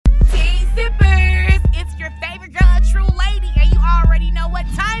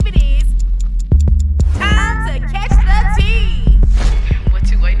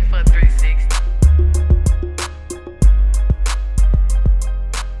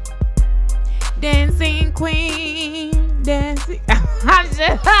Dancing queen, dancing. I'm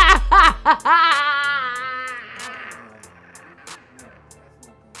just.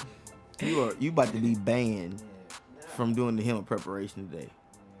 You about to be banned from doing the hymn preparation today.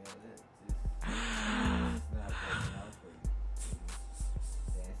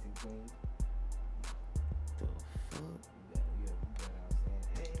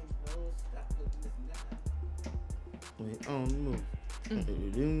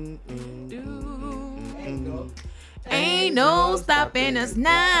 Ain't no stopping us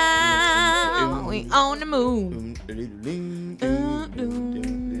now. We on the move.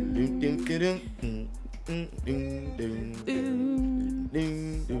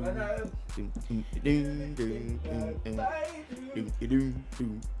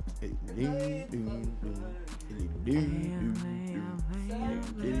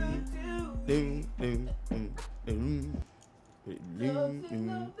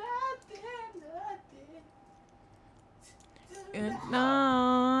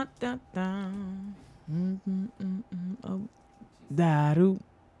 Daru.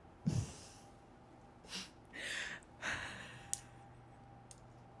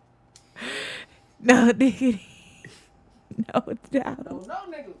 No diggity. No doubt. No,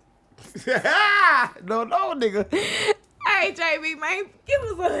 nigga. No, nigga. Hey, JB, man, give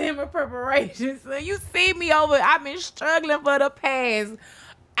us a hymn of preparation, son. You see me over. I've been struggling for the past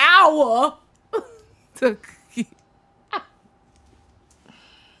hour to.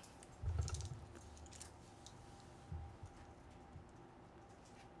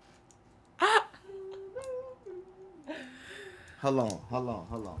 Hold on.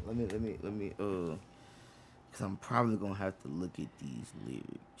 Let me, cause I'm probably gonna have to look at these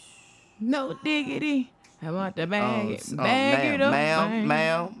lyrics. No diggity. I want to bag it up,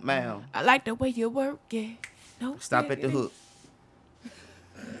 ma'am. I like the way you work it. No Stop diggity. at the hook.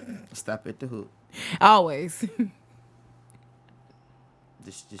 Stop at the hook. Always.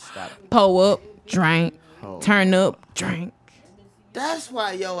 Just stop. Pull up, drink. Oh. Turn up, drink. That's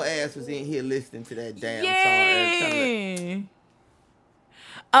why your ass was in here listening to that damn song every time.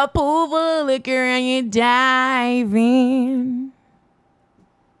 A pool full of liquor and you dive in.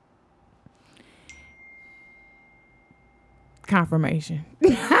 Confirmation.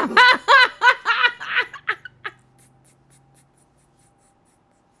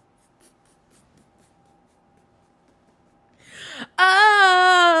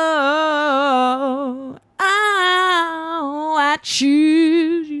 Oh, I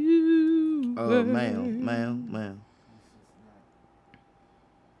choose you. Oh, ma'am.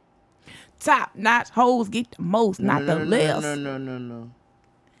 Top notch hoes get the most, not the less. No.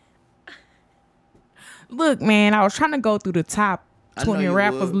 Look, man, I was trying to go through the top 20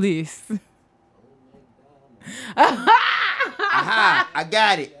 rappers list. Aha! I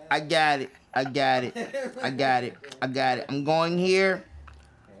got it. I'm going here.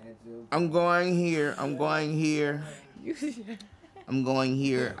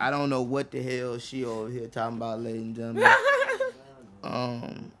 I don't know what the hell she over here talking about, ladies and gentlemen.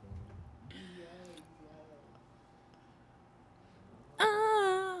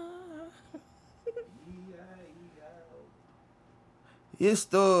 It's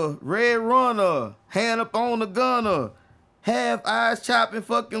the Red Runner, hand up on the gunner, half eyes chopping,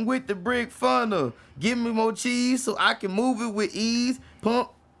 fucking with the brick funner. Give me more cheese so I can move it with ease.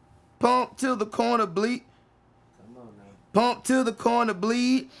 Pump till the corner bleed. Pump till the corner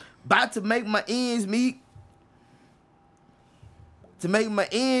bleed. About to make my ends meet.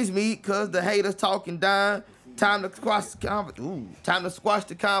 Cause the haters talking down. Time to squash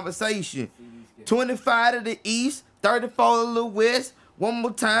the conversation. 25 to the east, 34 to the west. One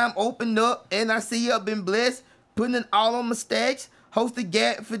more time, open up, and I see you been blessed. Putting it all on my stacks. Host the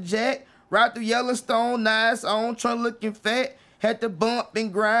gap for Jack. Ride through Yellowstone, nice on, trunk looking fat. Had to bump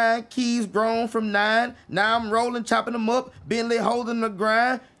and grind, keys grown from 9. Now I'm rolling, chopping them up. Bentley holding the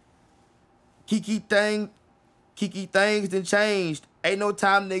grind. Kiki things done changed. Ain't no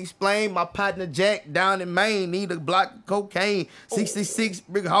time to explain. My partner Jack down in Maine need a block of cocaine. 66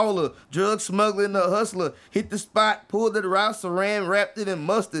 big hauler, drug smuggler and a hustler. Hit the spot, pulled it around, saran wrapped it in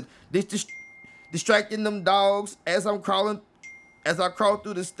mustard. Distracting them dogs as I crawl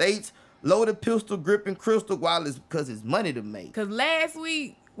through the states. Loaded pistol, gripping crystal while it's because it's money to make. Cause last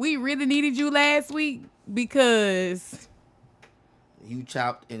week we really needed you last week because you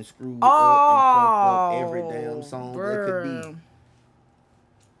chopped and screwed up and fucked up every damn song that could be.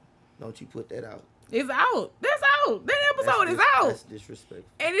 Don't you put that out. It's out. That's out. That episode is out. That's disrespectful.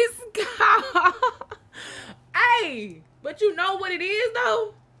 And it's hey, but you know what it is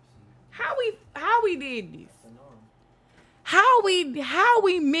though? How we did this? How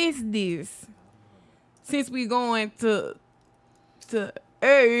we missed this? since we going to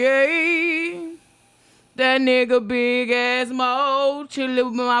hey, that nigga big ass Mo, chillin'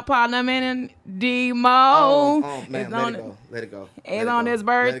 with my partner man and D Mo. Man, let it go. It's on his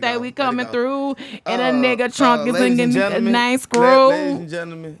birthday, we coming through, and a nigga trunk is singing a nice screw. Ladies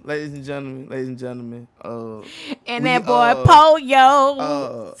and gentlemen. And that boy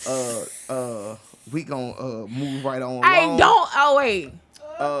Poyo. We gonna move right on. Wait.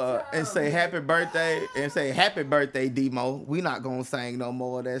 And say happy birthday, D-Mo. We not gonna sing no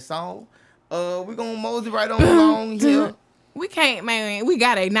more of that song. We gonna mosey right on along here. We can't, man. We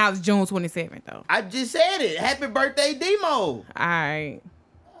gotta acknowledge June 27th, though. I just said it. Happy birthday, D-Mo. All right.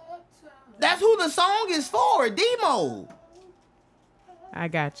 That's who the song is for, D-Mo. I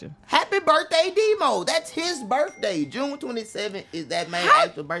got you. Happy birthday, D-Mo. That's his birthday. June 27th is that man's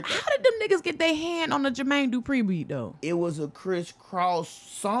actual birthday. How did them niggas get their hand on the Jermaine Dupri beat, though? It was a Criss Cross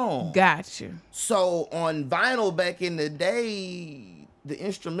song. Gotcha. So on vinyl back in the day, the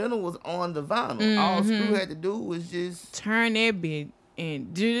instrumental was on the vinyl. All Screw had to do was just turn that bit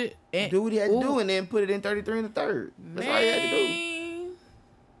and do what he had to do, and then put it in 33 1/3. That's all he had to do.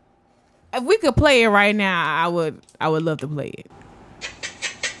 If we could play it right now, I would love to play it.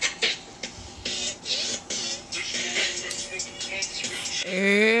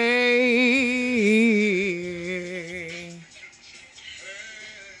 Hey.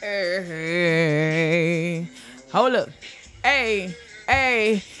 Hold up.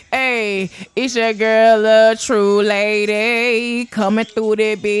 Hey, it's your girl, a true lady. Coming through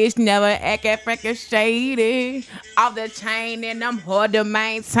that bitch, never acting freaking shady. Off the chain and I'm hard to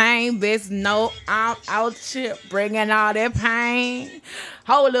maintain. Bitch, no, I'm out here bringing all that pain.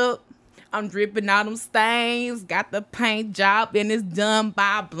 Hold up. I'm dripping all them stains. Got the paint job and it's done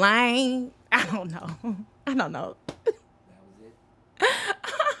by Blaine. I don't know. That was it.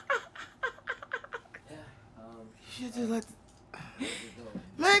 Shit just like...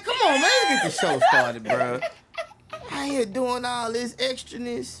 Man, come on, man. Let's get the show started, bro. I here doing all this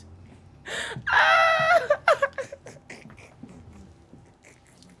extraness.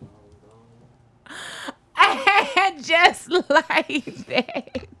 Just like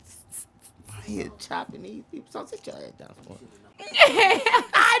that. I here chopping these people. So sit your head down for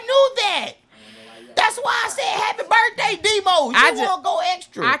I knew that. That's why I said happy birthday, Demo. You want to go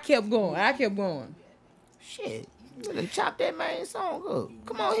extra. I kept going. Shit. You done chop that main song up.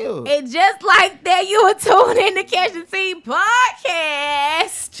 Come on here. And just like that, you were tuned in to Catch the Tea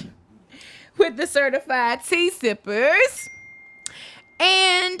Podcast with the certified tea sippers.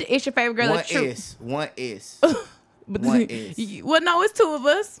 And it's your favorite girl. One S. One S. Well, no, it's two of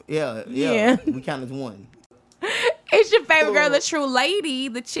us. Yeah. We count as one. It's your favorite girl, the true lady,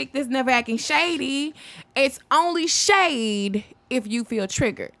 the chick that's never acting shady. It's only shade if you feel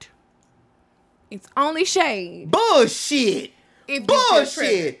triggered. It's only shade. Bullshit.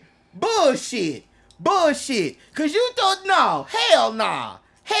 Bullshit. Cause you thought no. Hell nah.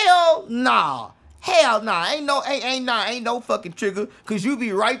 Ain't no fucking trigger. Cause you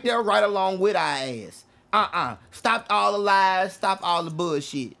be right there right along with our ass. Stop all the lies. Stop all the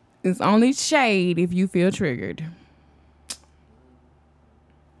bullshit. It's only shade if you feel triggered.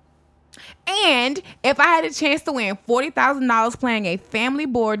 And if I had a chance to win $40,000 playing a family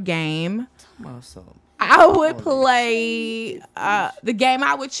board game, I would play the game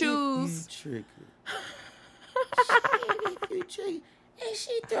I would choose. And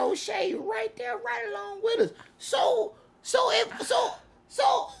she throws shade right there, right along with us. So when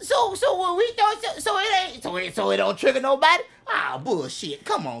we throw so it don't trigger nobody. Bullshit.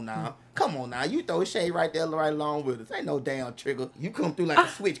 Come on now. You throw shade right there, right along with us. Ain't no damn trigger. You come through like a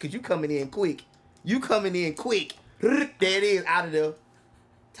switch because you coming in quick. There it is, out of there.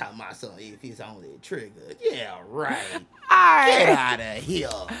 Talking about something if it's only a trigger. Yeah, right. Get out of here.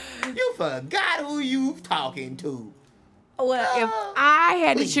 You forgot who you talking to. Well, if I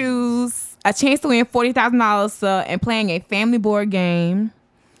had to choose a chance to win $40,000 and playing a family board game,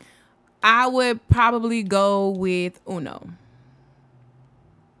 I would probably go with Uno.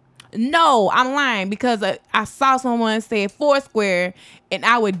 No, I'm lying because I saw someone say Foursquare, and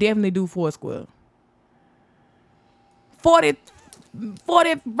I would definitely do Foursquare. 40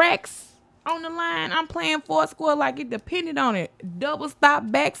 racks on the line. I'm playing Foursquare like it depended on it. Double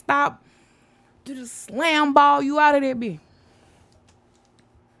stop, back stop, do the slam ball you out of there, bitch.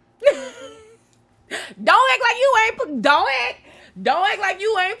 Don't act like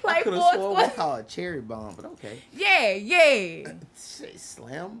you ain't played Foursquare. I could have swore we called it cherry bomb, but okay. Yeah.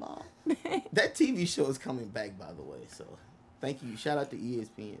 Slam ball. That TV show is coming back, by the way. So, thank you. Shout out to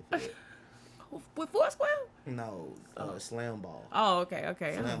ESPN for that. With Foursquare? No, Slam Ball. Oh, okay.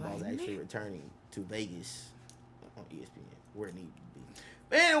 Slam Ball's actually returning to Vegas on ESPN, where it needs to be.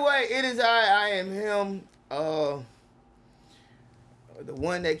 But anyway, it is I am him. The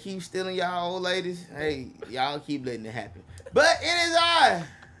one that keeps stealing y'all old ladies. Hey, y'all keep letting it happen. But it is I.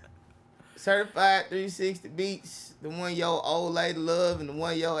 Certified 360 Beats. The one your old lady love and the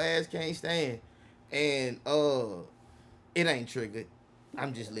one your ass can't stand. And it ain't triggered.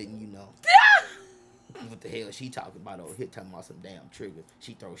 I'm just letting you know. What the hell is she talking about over here? Talking about some damn trigger.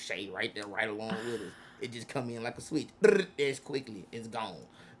 She throws shade right there, right along with us. It just come in like a switch. There's quickly. It's gone.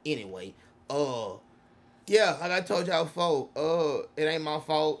 Anyway, yeah, like I told y'all before, it ain't my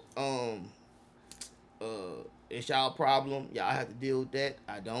fault. It's y'all problem. Y'all have to deal with that.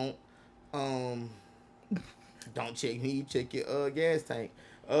 I don't. Don't check me. Check your gas tank.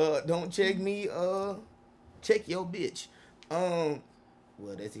 Don't check me. Check your bitch. Well,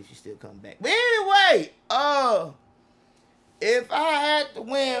 that's if she still come back. But anyway, if I had to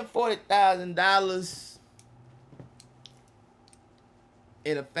win $40,000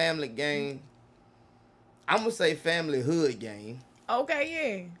 in a family game, I'm gonna say family hood game.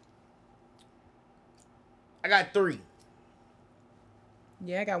 Okay, I got 3.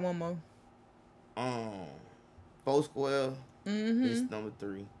 Yeah, I got one more. Foursquare Mm-hmm. is number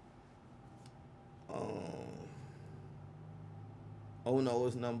 3. Uno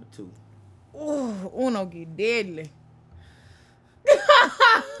is number 2. Ooh, Uno get deadly.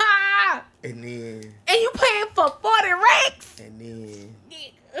 And then And you paying for 40 racks? and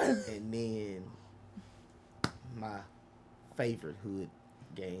then my favorite hood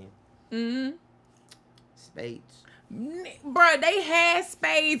game. Mm-hmm. Spades. Bro, they had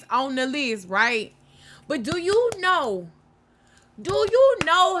spades on the list, right? But do you know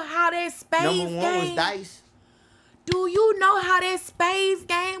how that spades Number 1 was game? dice. Do you know how that spades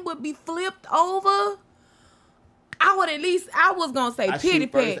game would be flipped over? I was gonna say pity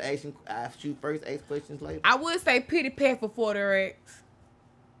pat. I shoot first, ask questions later. I would say pity pat for 40 racks.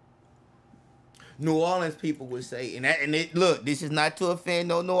 New Orleans people would say, look, this is not to offend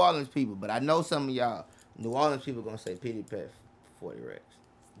no New Orleans people, but I know some of y'all New Orleans people gonna say pity pat for 40 racks.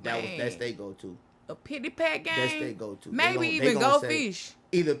 That's they go to. A pity pat game. That's they go to. Maybe even go fish.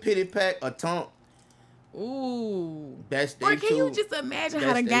 Either pity pat or tonk. Ooh. That's they Or can two. you just imagine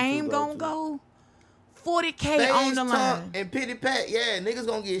how That's the they game two gonna go-to. go? 40K Spades, on the tonk, line. and pity pat, yeah, niggas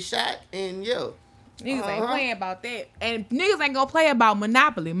gonna get shot and yeah. Niggas ain't playing about that. And niggas ain't gonna play about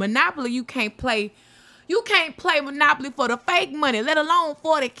Monopoly. Monopoly, you can't play Monopoly for the fake money, let alone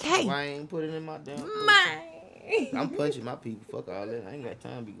 40K. Why I ain't put it in my damn Man. I'm punching my people. Fuck all that. I ain't got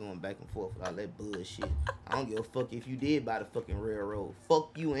time to be going back and forth with all that bullshit. I don't give a fuck if you did buy the fucking railroad.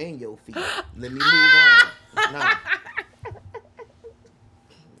 Fuck you and your feet. Let me move on. Nah.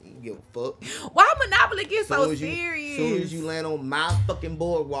 Don't give a fuck. Why Monopoly get so Soon serious? as you land on my fucking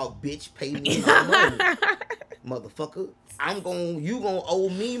boardwalk, bitch, pay me my money. Motherfucker. You gonna owe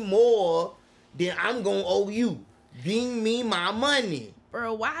me more than I'm gonna owe you. Bring me my money.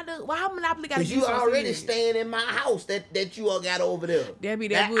 Bro, why Monopoly gotta get so Cause you already serious? staying in my house that you all got over there. That be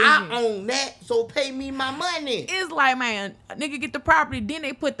that I bullshit. own that, so pay me my money. It's like, man, a nigga get the property, then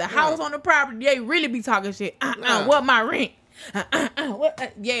they put the house on the property. They really be talking shit. What my rent?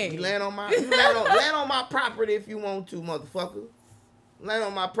 Yeah. You land on my property if you want to, motherfucker. Land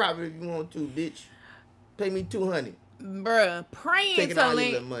on my property if you want to, bitch. Pay me $200. Bruh, praying Taking to all your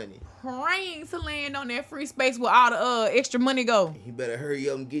land. little money. Praying to land on that free space where all the extra money go. You better hurry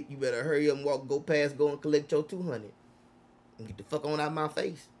up and go and collect your $200. And get the fuck on out of my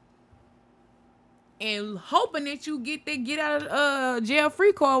face. And hoping that you get out of jail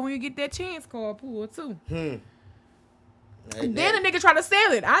free card when you get that chance card pulled too. Then a nigga try to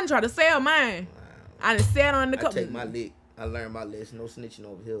sell it. I done try to sell mine. I done sell on the I take my lick. I learned my lesson. No snitching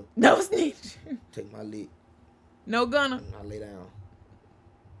over here. No snitch. Take my lick. No gunner. I lay down.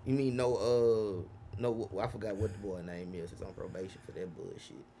 You mean no, I forgot what the boy name is. He's on probation for that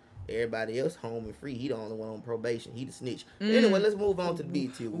bullshit. Everybody else home and free. He the only one on probation. He the snitch. Anyway, let's move on to the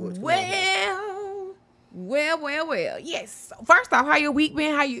BET Awards. Well. Yes. First off, how your week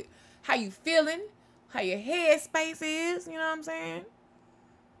been? How you feeling? How your headspace is? You know what I'm saying?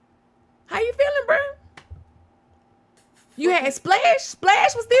 How you feeling, bro? You had Splash?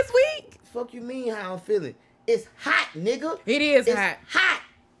 Splash was this week? Fuck you mean how I'm feeling? It's hot, nigga. It is It's hot. hot,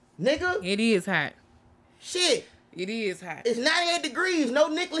 nigga. It is hot. Shit. It is hot. It's 98 degrees. No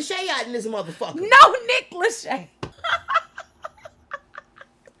Nick Lachey out in this motherfucker. No Nick Lachey.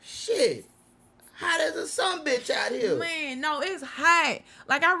 Shit. Hot as a son bitch out here. Man, no, it's hot.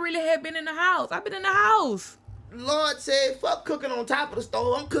 Like, I really have been in the house. I've been in the house. Lord said, fuck cooking on top of the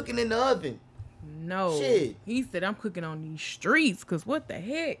stove. I'm cooking in the oven. No. Shit. He said, I'm cooking on these streets, because what the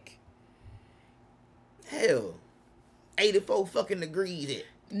heck? Hell. 84 fucking degrees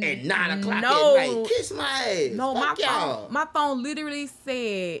at 9 o'clock No. at night. Kiss my ass. No, Fuck y'all. my phone literally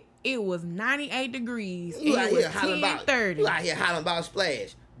said it was 98 degrees. You out it was here hollering about 10:30. You out here hollering about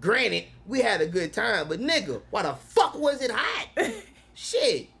Splash. Granted, we had a good time, but nigga, why the fuck was it hot?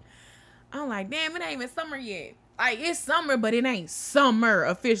 Shit. I'm like, damn, it ain't even summer yet. Like, it's summer, but it ain't summer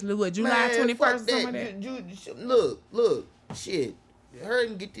officially. What, July 21st or something like that? Look, shit. Hurry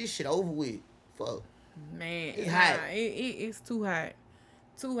and get this shit over with. Fuck. Man, It's hot. It's too hot.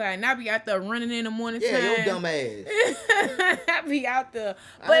 Too hot. And I be out there running in the morning Yeah, time. your dumb ass. I be out there.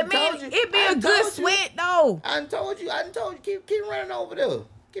 I But, done man, told you. it be I a done good told you. sweat, though. I done told you. Keep running over there.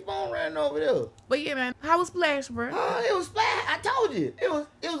 Keep on running over there. But, yeah, man, how was Splash, bro? It was flat. I told you. It was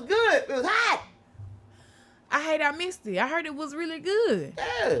good. It was hot. I hate I missed it. I heard it was really good.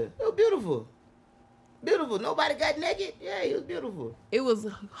 Yeah, it was beautiful. Beautiful. Nobody got naked. Yeah, it was beautiful. It was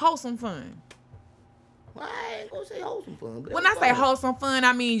wholesome fun. Well, I ain't gonna say wholesome fun. But When I say wholesome fun,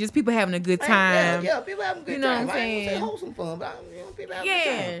 I mean just people having a good time. Yeah, people having a good You know time. what I'm I ain't gonna say saying? wholesome fun, but people having a good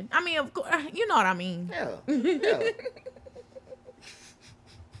Yeah. time. I mean, of course, you know what I mean. Yeah.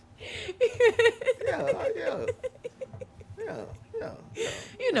 Yeah. Yeah.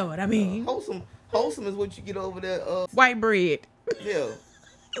 You know what I mean. Wholesome is what you get over there. White bread. Yeah.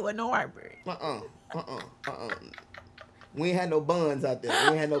 It wasn't no white bread. We ain't had no buns out there. We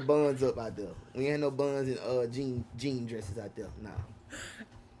ain't had no buns up out there. We ain't had no buns in jean dresses out there. Nah.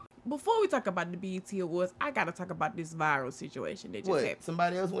 Before we talk about the BET Awards, I gotta talk about this viral situation that just What? happened.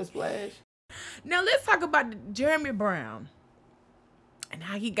 Somebody else went splash? Now let's talk about Jeremy Brown and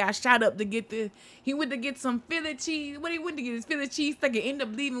how he got shot up to get he went to get some Philly cheese. What he went to get his Philly cheese steak and end up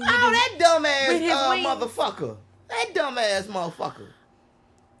leaving with That dumbass with his wings. motherfucker. That dumbass motherfucker.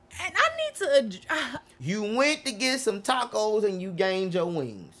 And I need to You went to get some tacos and you gained your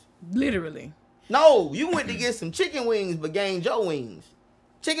wings. literally. No, you went to get some chicken wings but gained your wings.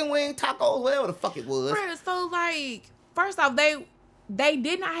 Chicken wing, tacos, whatever the fuck it was. Right, so like, first off, they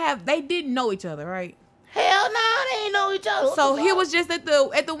didn't know each other, right? Hell no, they ain't know each other. What So the he fuck? was just at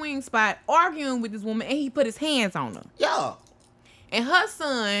the wing spot arguing with this woman, and he put his hands on her. Yeah. And her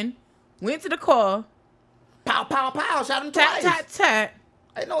son went to the car, Pow, pow, pow. Shot him tat, twice. tat, tat.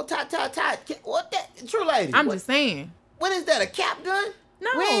 Ain't no tat, tat, tat. What that? True lady. I'm what, just saying. What is that, a cap gun? No.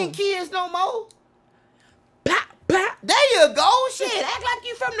 We ain't kids no more. Pop, pop, There you go. Shit, act like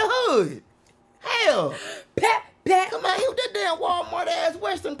you from the hood. Hell. pop, pop. Come on, here with that damn Walmart ass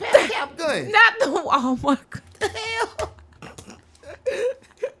Western cap gun. Not the Walmart. The hell?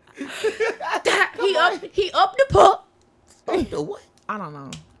 He upped the pup. Up the what? I don't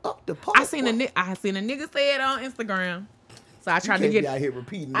know. Up the pole. I seen a nigga say it on Instagram. So I tried to Be get out here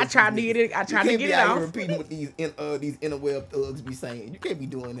repeating. I what tried these to get niggas- it. I tried to you get can't it be out off. here repeating what these interweb thugs be saying. You can't be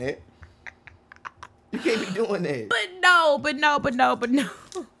doing that. You can't be doing that. But no.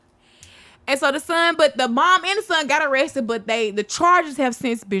 And so the mom and the son got arrested, but the charges have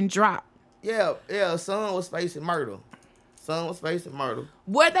since been dropped. Yeah. Son was facing murder.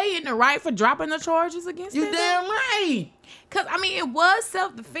 Were they in the right for dropping the charges against You them? damn right. Cause I mean it was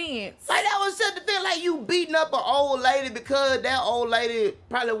self-defense. Like that was such a thing. Like you beating up an old lady because that old lady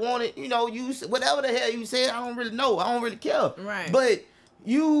probably wanted, you whatever the hell you said. I don't really know. I don't really care. Right. But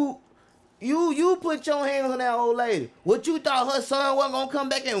you put your hands on that old lady. What you thought her son wasn't gonna come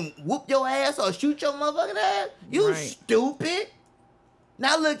back and whoop your ass or shoot your motherfucking ass? You Right. stupid.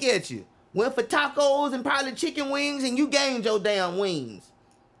 Now look at you. Went for tacos and probably chicken wings and you gained your damn wings.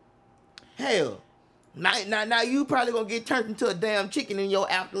 Hell. Now you probably gonna get turned into a damn chicken in your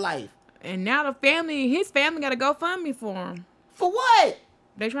afterlife. And now his family got to go fund me for him. For what?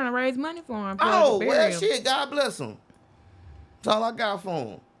 They trying to raise money for him. for Oh, the well, burial. shit, God bless him. That's all I got for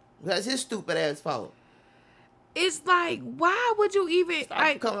him. That's his stupid ass fault. It's like, why would you even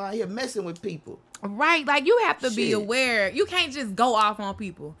Stop coming out here messing with people. right? Like you have to be Shit. aware. You can't just go off on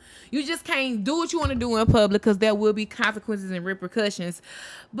people. You just can't do what you want to do in public because there will be consequences and repercussions.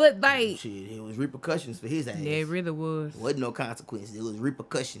 But like, Shit, it was repercussions for his ass. yeah, it really was. Wasn't no consequences. It was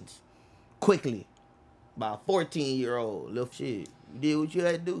repercussions. Quickly. By a 14-year-old. Little shit. You did what you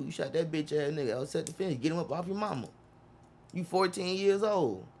had to do. You shot that bitch ass nigga. I was set to finish. Get him up off your mama. You 14 years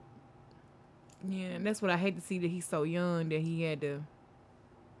old. Yeah, and that's what I hate to see, that he's so young that he had to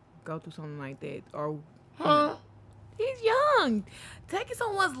go through something like that. Or Huh? he's young. Taking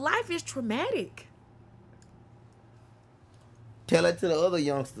someone's life is traumatic. Tell it to the other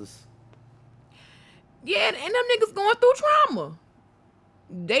youngsters. Yeah, and them niggas going through trauma.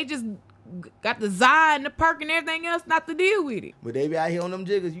 They just got the Zy and the perk and everything else not to deal with it. But they be out here on them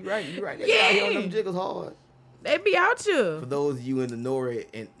jiggers. You right. They be out here on them jiggers hard. They be out here. For those of you in the Nori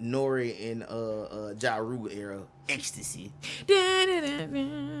and Ja Rule era, ecstasy.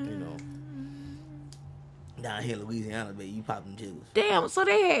 You know. Down here in Louisiana, baby, you pop them jiggers. Damn, so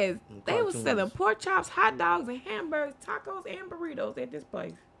they was selling pork chops, hot dogs, and hamburgers, tacos, and burritos at this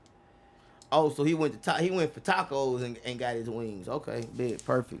place. Oh, so he went for tacos and got his wings. Okay, big,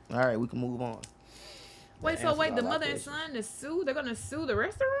 perfect. All right, we can move on. Wait, the mother and son they're gonna sue the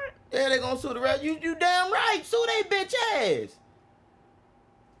restaurant? Yeah, they're gonna sue the restaurant. You damn right. Sue they bitch ass.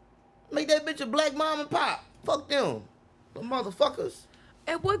 Make that bitch a black mom and pop. Fuck them. The motherfuckers.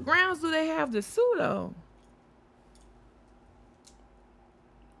 At what grounds do they have to sue though?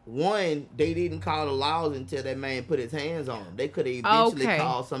 One, they didn't call the laws until that man put his hands on them. They could have eventually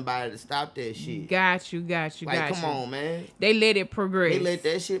called somebody to stop that shit. Got you. Come on, man. They let it progress. They let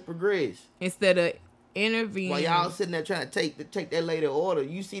that shit progress. Instead of intervening. While y'all sitting there trying to take that lady order,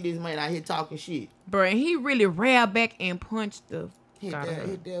 you see this man out here talking shit. Bro, and he really ran back and punched the hit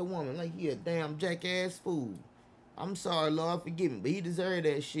that woman like he a damn jackass fool. I'm sorry, Lord, forgive me, but he deserved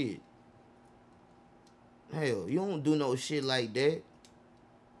that shit. Hell, you don't do no shit like that.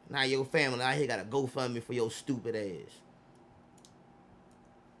 Now your family out here got a GoFundMe for your stupid ass.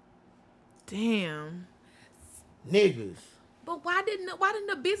 Damn. Niggas. But why didn't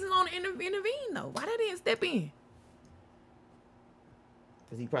the business owner intervene though? Why they didn't step in?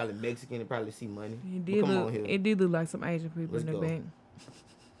 Cause he probably Mexican and probably see money. It did look like some Asian people in the bank.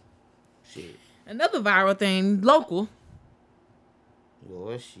 Shit. Another viral thing, local.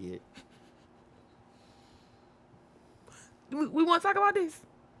 Oh shit. We want to talk about this?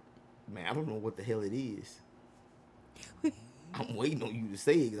 Man, I don't know what the hell it is. I'm waiting on you to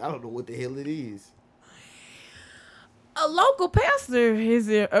say it because I don't know what the hell it is. A local pastor is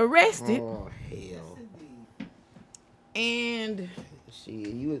arrested. Oh, hell. And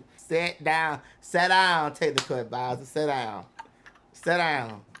shit, you sat down, take the cut, Bowser, sit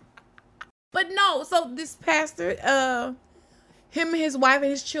down. But no, so this pastor, him and his wife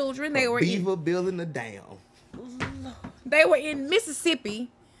and his children, they were building a dam. They were in Mississippi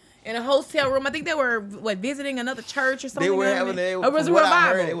in a hotel room. I think they were visiting another church or something. They were having it was a revival. I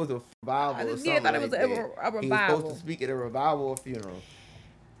heard it was a revival or something. I thought it was a revival. He was supposed to speak at a revival or funeral.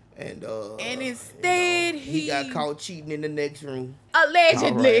 And instead he got caught cheating in the next room.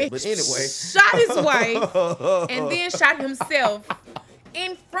 Allegedly. Right. But anyway. Shot his wife and then shot himself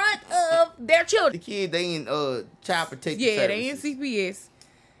in front of their children. The kids, they in child protective services. Yeah, they in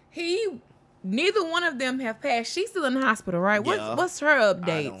CPS. Neither one of them have passed. She's still in the hospital, right? Yeah. What's her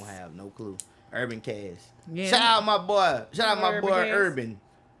updates? I don't have no clue. Urban Cast. Yeah. Shout out my boy Urban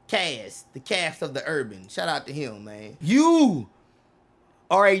Cast. The cast of the Urban. Shout out to him, man. You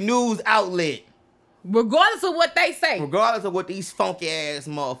are a news outlet. Regardless of what they say. Regardless of what these funky ass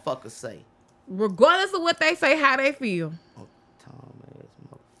motherfuckers say. Regardless of what they say, how they feel. Oh, Tom ass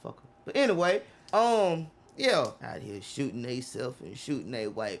motherfucker. But anyway, yeah, out here shooting they self and shooting they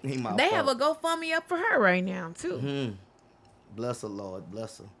wife. They have a GoFundMe up for her right now too. Mm-hmm. Bless her, Lord,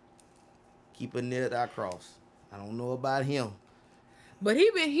 bless her. Keep her near our cross. I don't know about him, but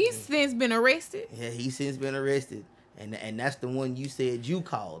he's since been arrested. Yeah, he's since been arrested, and that's the one you said you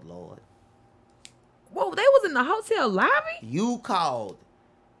called, Lord. Whoa, they was in the hotel lobby. You called.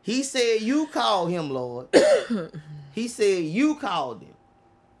 He said you called him, Lord. He said you called him.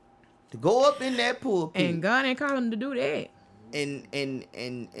 To go up in that pulpit. And God ain't call him to do that.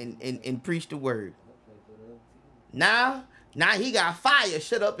 And preach the word. Now he got fire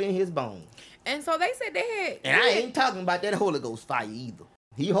shut up in his bones. And so they said they had. And I ain't talking about that Holy Ghost fire either.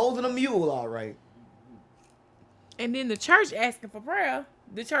 He holding a mule, all right. And then the church asking for prayer.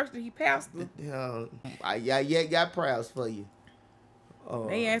 The church that he pastored. I got prayers for you.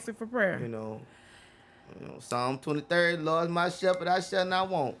 They asking for prayer. You know, Psalm 23, Lord is my shepherd, I shall not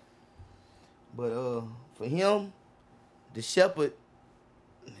want. But for him, the shepherd,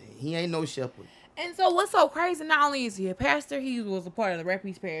 he ain't no shepherd. And so what's so crazy, not only is he a pastor, he was a part of the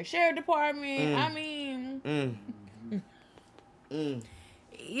Rapid East Parish Sheriff Department. I mean,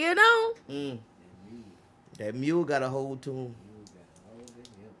 you know? That mule got a hold to him.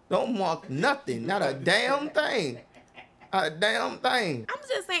 Don't mark nothing, not a damn thing. Not a damn thing. I'm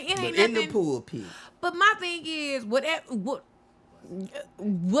just saying, it ain't nothing. In the pulpit. But my thing is,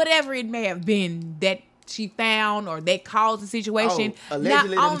 whatever it may have been that she found or that caused the situation.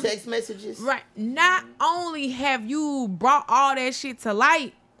 Allegedly them text messages. Right. Not only have you brought all that shit to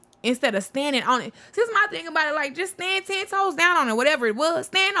light, instead of standing on it. This is my thing about it. Like, just stand 10 toes down on it, whatever it was.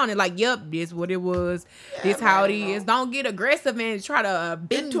 Stand on it. Like, yep, this what it was. This how it is. Don't get aggressive and try to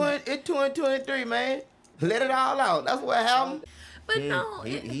It's 2023, man. Let it all out. That's what happened. But no,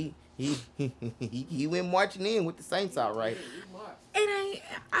 He went marching in with the Saints out right. it ain't.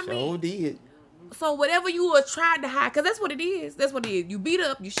 I mean, did. so whatever you was trying to hide, because that's what it is. That's what it is. You beat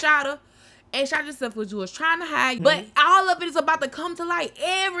up, you shot her, and shot yourself what you was trying to hide. But all of it is about to come to light.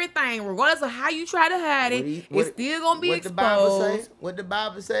 Everything, regardless of how you try to hide it, it's still going to be exposed. What the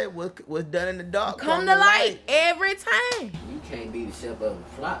Bible say? What's done in the dark Come to light every time. You can't be the shepherd of the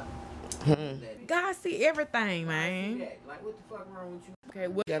flock. God see everything, man. Like, what the fuck wrong with you? Okay,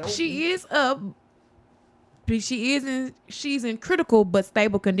 well, she is up. She's in critical but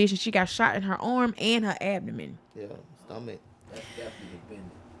stable condition. She got shot in her arm and her abdomen. Yeah, stomach. That's definitely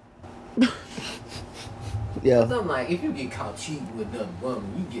been. Yeah. Something like, if you get caught cheating with another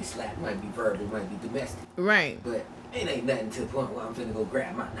woman, you get slapped. Might be verbal, might be domestic. Right. But it ain't nothing to the point where I'm finna go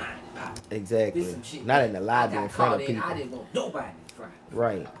grab my 9 and pop. Exactly. This some shit. Not in the lobby I got in front of caught in, people. I didn't want nobody in front.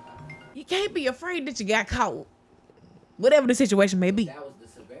 Right. You can't be afraid that you got caught. Whatever the situation may be. That was the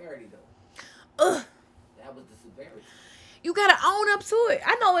severity, though. Ugh. That was the severity. You gotta own up to it.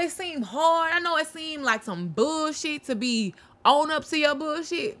 I know it seemed hard. I know it seemed like some bullshit to be own up to your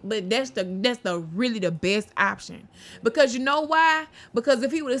bullshit, but that's the really the best option. Because you know why? Because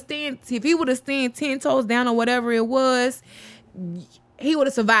if he would have stand 10 toes down or whatever it was, he would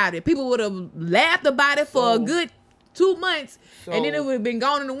have survived it. People would have laughed about it for a good 2 months, and then it would have been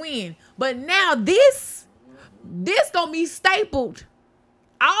gone in the wind. But now this gonna be stapled.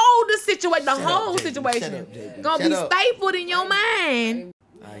 All the situation, the whole situation, gonna be stapled in your mind.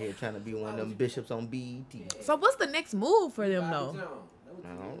 Out here trying to be one of them bishops on BET. So what's the next move for them though? I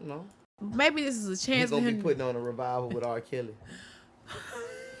don't know. Maybe this is a chance He's for gonna him. be putting on a revival with R. Kelly.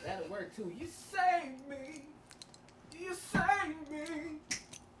 That'll work too. You saved me. You saved me.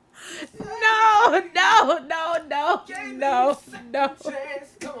 No. Gave me No. a second chance.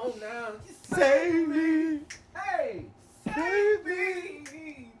 Come on now. You Save me. Hey, save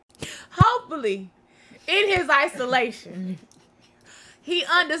me. Hopefully, in his isolation, he There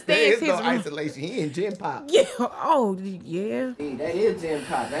understands is his no isolation. He in gym pop. Yeah. Oh, yeah. Hey, that is Jim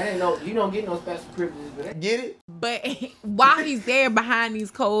Pop. That ain't no. You don't get no special privileges for that. Get it? But while he's there behind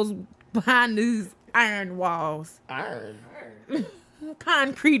these iron walls, Iron.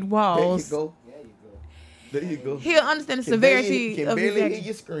 concrete walls, There you go. There you go. he'll understand the severity Can of his barely hear action.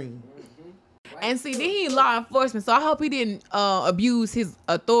 you scream. And see, then he law enforcement, so I hope he didn't abuse his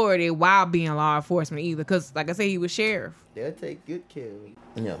authority while being law enforcement either, because like I said, he was sheriff. They'll take good care of you.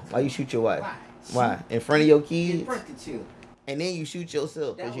 Yeah. Why you shoot your wife? Why? In front of your In kids? front of children. And then you shoot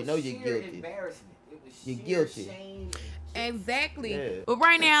yourself because you know you're guilty. Embarrassment. It was You're sheer guilty. Shame. Exactly. Yeah. But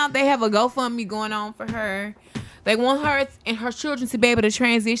right now, they have a GoFundMe going on for her. They want her and her children to be able to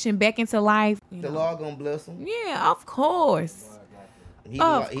transition back into life. The Lord gonna bless him. Yeah, of course. He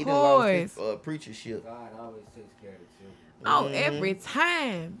Of done lost his course. preachership. God always takes care of the children. Oh, every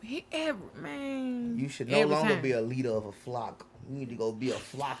time. Man. You should no Every longer time. be a leader of a flock. You need to go be a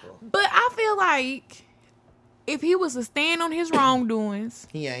flocker. But I feel like if he was to stand on his wrongdoings,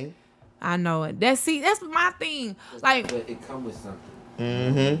 He ain't. I know it. That's my thing. Like, But it come with something.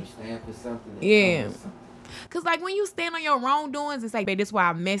 Mm-hmm. You stand for something. It Yeah. come with something. cause like when you stand on your wrongdoings, it's like, babe, this is where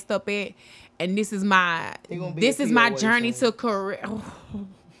I messed up at, and this is my He gonna be this a is my POA journey soon. to correct. Man,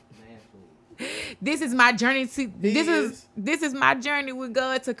 please. This is my journey to is. this is my journey with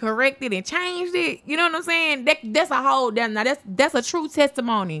God to correct it and change it. You know what I'm saying? That's a whole that's a true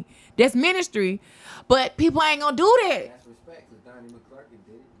testimony. That's ministry. But people ain't gonna do that. That's respect, because Donnie McClurkin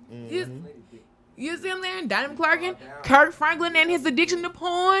did it. Mm-hmm. You, Lady did it. you see him there? Donnie McClurkin, Kirk Franklin and his addiction to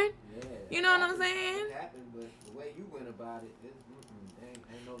porn. Yeah. You know what I'm saying? It happened, but the way you went about it,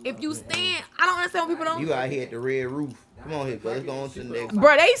 ain't no If love you there. stand, I don't understand when people don't. You out here at the red roof. Come on here, cuz. Let's go on to the next.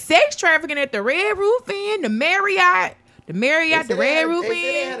 Bro, they sex trafficking at the Red Roof Inn, the Marriott, the Red Roof They said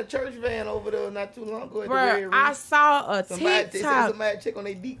they had Inn. a church van over there not too long ago at the Bro, red roof. I saw a They said TikTok. somebody check on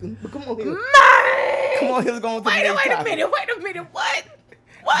their deacon. But come on here. Man! Come on here, let's go on to the Wait next a topic. minute. What?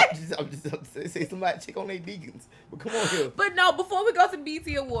 What? I'm just say somebody check on their deacons. But come on here. But no, before we go to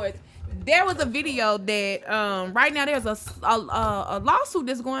BT Awards, there was a video that right now there's a lawsuit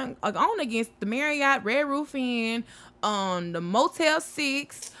that's going on against the Marriott, Red Roof Inn, the Motel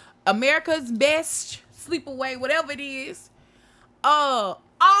 6, America's Best Sleepaway, whatever it is. All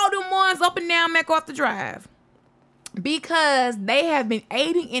them ones up and down MacArthur Drive. Because they have been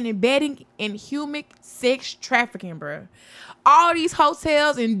aiding and abetting in human sex trafficking, bro. All these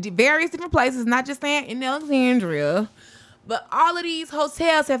hotels in various different places, not just saying in Alexandria, But all of these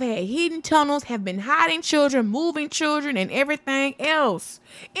hotels have had hidden tunnels, have been hiding children, moving children, and everything else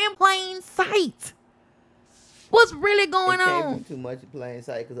in plain sight. What's really going It can't on? be too much in plain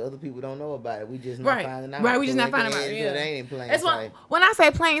sight because other people don't know about it. We just not finding out. Right, we just So not finding out. Yeah. It ain't in plain That's sight. when I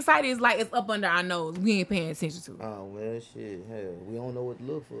say plain sight, it's like it's up under our nose. We ain't paying attention to it. Oh, well, shit. Hell, we don't know what to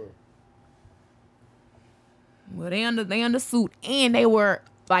look for. Well, they under suit, and they were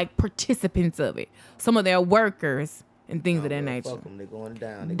like participants of it. Some of their workers and things of that nature. Fuck them. They're going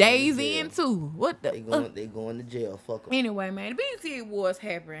down. Days in too. What the? They going to jail. Fuck them. Anyway, man, the BET Awards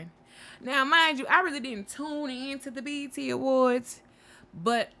happened. Now, mind you, I really didn't tune into the BET Awards,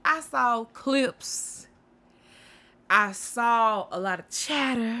 but I saw clips. I saw a lot of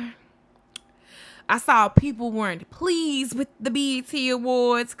chatter. I saw people weren't pleased with the BET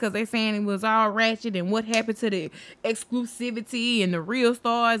Awards because they saying it was all ratchet and what happened to the exclusivity and the real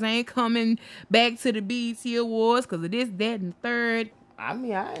stars ain't coming back to the BET Awards because of this, that, and the third. I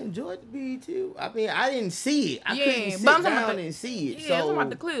mean, I enjoyed the BET. I mean, I didn't see it. I couldn't sit but I'm down and see it. Yeah, so I'm talking about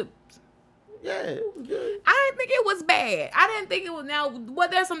the clips. Yeah, it was good. I didn't think it was bad. I didn't think it was. Now, were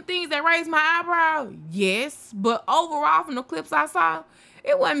there some things that raised my eyebrow? Yes. But overall, from the clips I saw,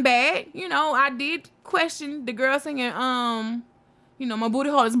 it wasn't bad. You know, I did question the girl singing, My Booty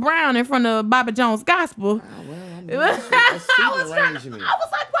Hole is Brown in front of Bobby Jones Gospel. Oh, well, I mean, that's seating arrangement. I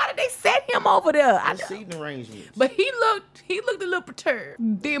was like, why did they set him over there? That's seating arrangement. But he looked a little perturbed.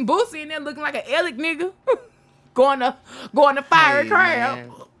 Then Boosie in there looking like an Alec nigga. going to fire a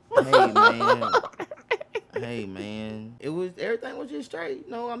crowd. Hey man, everything was just straight.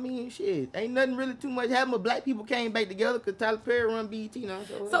 No, I mean shit. Ain't nothing really too much happened. But black people came back together because Tyler Perry run BET now.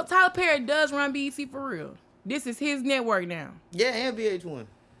 So Tyler Perry does run BET for real. This is his network now. Yeah, and VH1.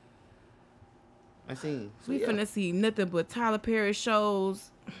 I seen. So, we finna see nothing but Tyler Perry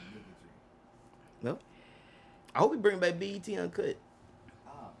shows. Well, I hope he bring back BET Uncut.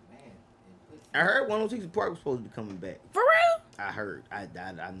 Oh man, I heard 106 Park was supposed to be coming back. For real? I heard.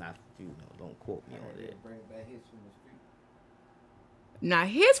 I'm not. Don't quote me on that. bring back hits from the street. Now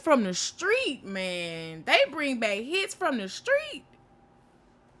hits from the street, man. They bring back hits from the street.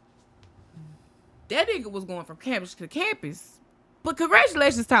 That nigga was going from campus to campus. But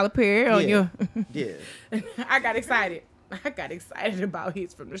congratulations, Tyler Perry, on your. Yeah. I got excited about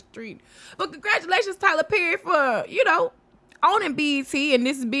hits from the street. But congratulations, Tyler Perry, for owning BET and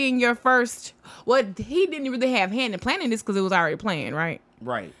this being your first. Well, he didn't really have hand in planning this because it was already planned, right?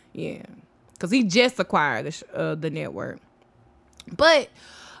 Right. Yeah, because he just acquired the network. But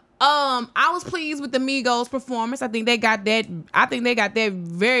I was pleased with the Migos performance. I think they got that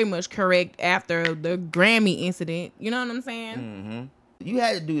very much correct after the Grammy incident. You know what I'm saying? Mm-hmm. You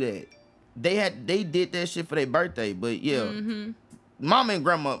had to do that. They did that shit for their birthday, but yeah, Mama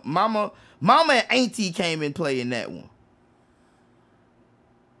and Auntie came and played in that one.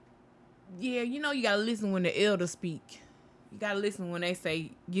 Yeah, you gotta listen when the elders speak. You gotta listen when they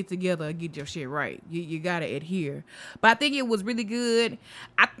say, get together or get your shit right. You gotta adhere. But I think it was really good.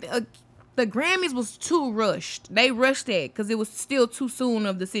 The Grammys was too rushed. They rushed that because it was still too soon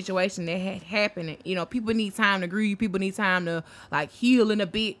of the situation that had happened. People need time to grieve. People need time to, heal in a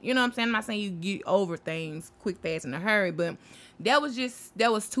bit. You know what I'm saying? I'm not saying you get over things quick, fast, in a hurry. But that was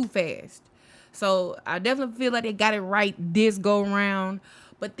too fast. So I definitely feel like they got it right this go round.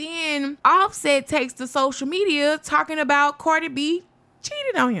 But then Offset takes to social media talking about Cardi B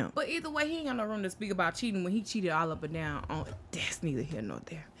cheated on him. But either way, he ain't got no room to speak about cheating when he cheated all up and down on. That's neither here nor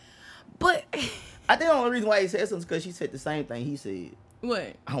there. But I think the only reason why he said something is because she said the same thing he said.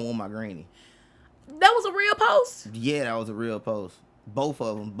 What? I want my granny. That was a real post? Yeah, that was a real post. Both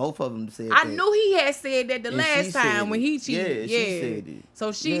of them said I that. knew he had said that the And last time when he cheated. Yeah, she said it.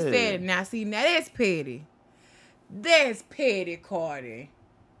 So she said it. Now that's petty. That's petty, Cardi.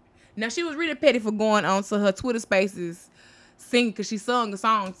 Now, she was really petty for going on to her Twitter Spaces singing because she sung a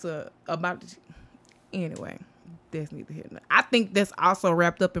song about the... Anyway, that's neither here nor there. I think that's also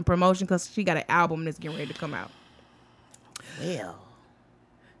wrapped up in promotion because she got an album that's getting ready to come out. Well.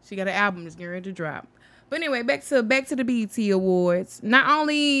 She got an album that's getting ready to drop. But anyway, back to the BET Awards. Not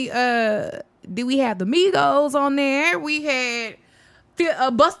only did we have the Migos on there, we had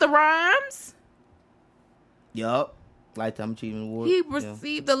Busta Rhymes. Yup. Lifetime Achievement Award. He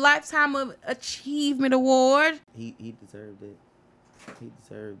received the Lifetime Achievement Award. He deserved it. He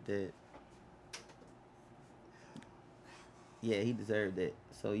deserved that. Yeah, he deserved that.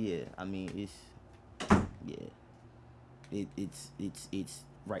 So yeah, I mean it's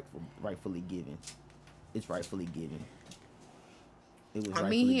rightfully given. It's rightfully given.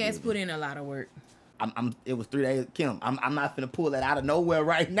 He has put in a lot of work. It was 3 days. Kim, I'm not finna pull that out of nowhere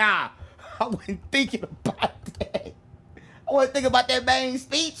right now. I wasn't thinking about that. I wasn't thinking about that main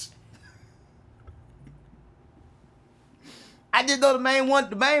speech. I just know the main one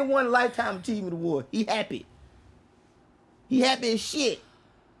a Lifetime Achievement Award. He happy. He happy as shit.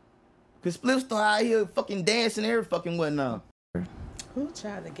 Cause Spliff Star out here fucking dancing every fucking what now. Who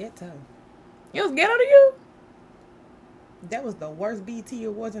tried to ghetto? It was ghetto to you? That was the worst BET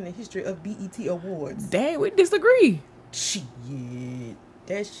Awards in the history of BET Awards. Dang, we disagree. Shit.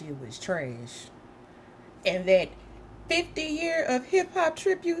 That shit was trash. And that 50 year of hip hop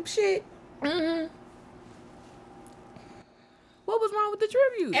tribute shit. Mm-hmm. What was wrong with the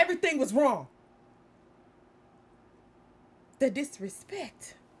tribute? Everything was wrong. The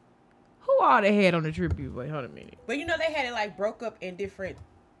disrespect. Who all they had on the tribute? Wait, hold a minute. But you know they had it like broke up in different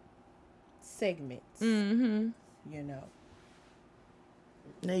segments. Mm-hmm. You know.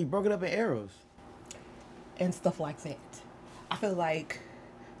 Yeah, he broke it up in eras. And stuff like that. I feel like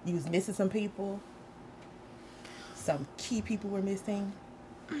you was missing some people. Some key people were missing.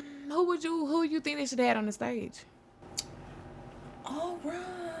 Who you think they should have had on the stage? All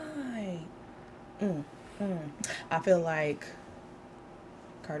right. I feel like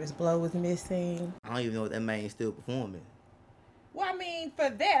Curtis Blow was missing. I don't even know if that man's still performing. Well, I mean, for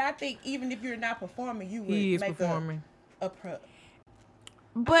that, I think even if you're not performing, you would He is make performing. But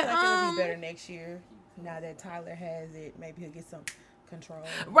But I feel like it'll be better next year. Now that Tyler has it, maybe he'll get some control.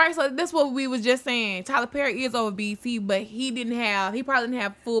 Right, so that's what we was just saying. Tyler Perry is over BC, but he probably didn't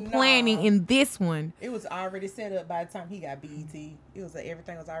have full planning in this one. It was already set up by the time he got BET.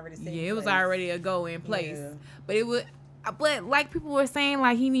 Everything was already set. Yeah, it was already a go in place. Yeah. But like people were saying,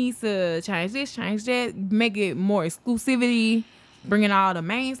 like he needs to change this, change that, make it more exclusivity, bringing all the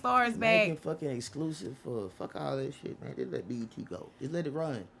main stars back. Making fucking exclusive for fuck all that shit, man. Just let BET go. Just let it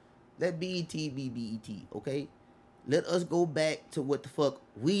run. Let BET be BET, okay? Let us go back to what the fuck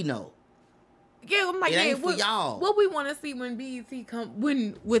we know. Yeah, I'm like, It ain't for y'all. What we want to see when BET come,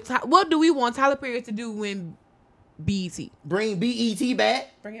 what do we want Tyler Perry to do when BET? Bring BET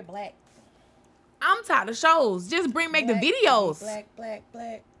back. Bring it black. I'm tired of shows. Just bring back the videos.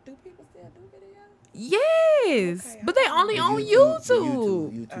 Black. Do people still do videos? Yes, Okay, but they only on The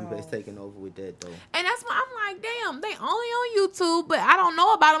YouTube. YouTube has taken over with that though. And that's why I'm like, damn, they only on YouTube, but I don't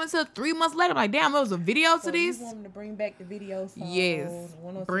know about them until 3 months later. I'm like, damn, there was a video to So this. you want them to bring back the videos? Yes,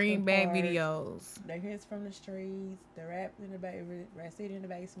 106 bring back Park, videos. The hits from the streets, the rap city in the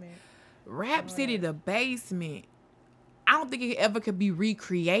basement. Rap City, the basement. I don't think it ever could be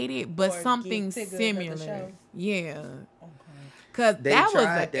recreated, but Or something get Tigger another similar. show. Yeah, Okay. cause They that was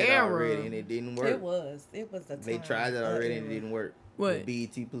tried the that era. already and it didn't work. It was a time. They tried that already and it didn't work. What? With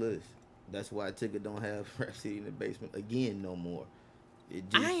BET Plus. That's why Tigger don't have Rap City in the basement again no more. It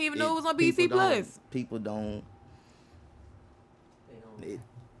just, I didn't even know it was on BET people Plus. People don't.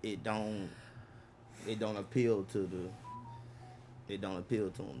 It don't appeal to the. It don't appeal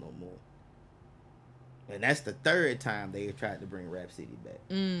to them no more. And that's the third time they tried to bring Rap City back.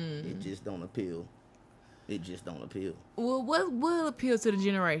 It just don't appeal. It just don't appeal. Well, what will appeal to the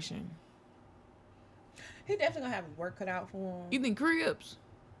generation? He definitely gonna have his work cut out for him. You think Cribs?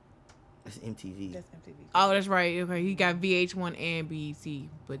 That's MTV. That's MTV. Oh, that's right. Okay, he got VH1 and BET,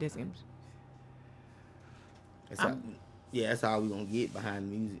 but that's MTV. That's all we gonna get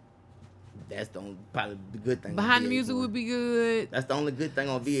behind the music. That's probably the good thing. Behind the music would be good. That's the only good thing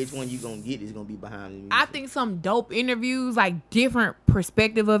on VH1 you gonna get is gonna be behind the music. I think some dope interviews, like different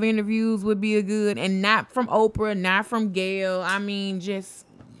perspective of interviews, would be a good, and not from Oprah, not from Gayle. I mean, just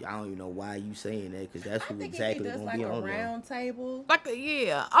I don't even know why you saying that because that's I who think exactly if he does gonna like be a on there. round table. like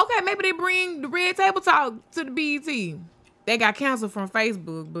okay, maybe they bring the Red Table Talk to the BET. They got canceled from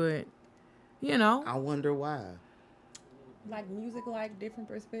Facebook, but you know, I wonder why. Like music, like different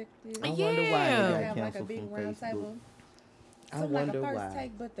perspectives. I wonder why they got Have like a canceled big from round Facebook. table. I Something wonder like a first why.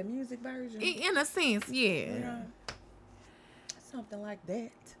 take, but the music version. in a sense, yeah. You know, something like that.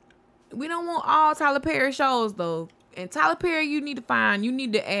 We don't want all Tyler Perry shows though. And Tyler Perry, you need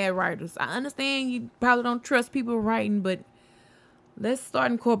to add writers. I understand you probably don't trust people writing, but let's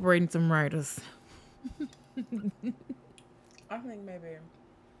start incorporating some writers. I think maybe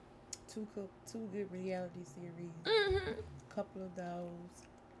two good reality series. Mm-hmm. Couple of those.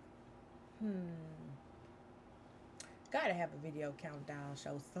 Gotta have a video countdown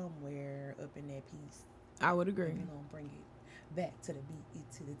show somewhere up in that piece. I would agree. We're gonna bring it back to the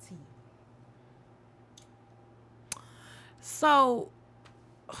beat, to the T. So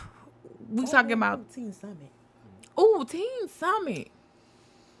we talking about Teen Summit. Teen Summit.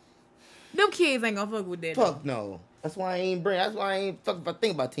 Them kids ain't gonna fuck with that. Fuck no. That's why I ain't fucking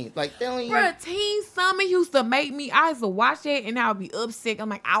think about teams. Like, they don't even... Bruh, Teen Summit used to make me, I used to watch it and I would be upset. I'm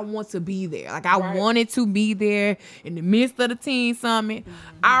like, I want to be there. Like, I wanted to be there in the midst of the Teen Summit.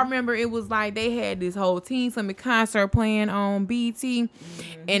 Mm-hmm. I remember it was like they had this whole Teen Summit concert playing on BT.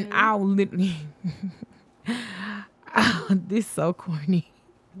 Mm-hmm. And I would literally... this is so corny.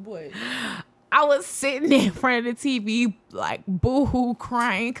 What? I was sitting in front of the TV like boo-hoo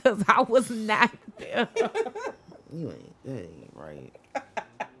crying because I was not there. That ain't right.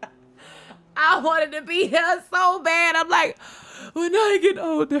 I wanted to be there so bad. I'm like, when I get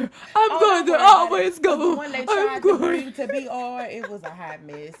older, I'm going to always go. When they tried to bring to BR, it was a hot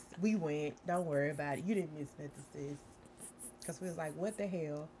mess. We went. Don't worry about it. You didn't miss nothing, sis. Because we was like, what the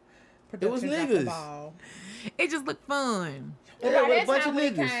hell? It was niggas. It just looked fun. Yeah, with a bunch of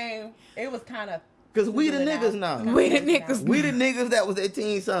niggas. It was kind of... Because we the niggas now. We the niggas. We the niggas that was at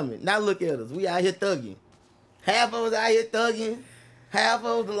Teen Summit. Now look at us. We out here thugging. Half of us out here thugging. Half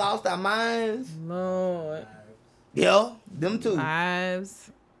of us lost our minds. Lord. Yeah, them too. Lives.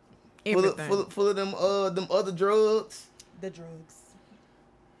 Full of them other drugs. The drugs.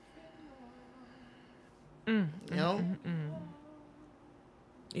 You know?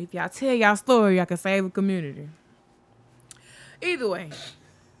 If y'all tell y'all story, y'all can save the community. Either way.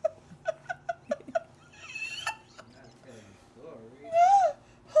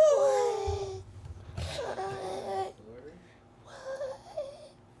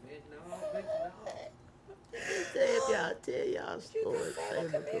 Tell y'all story.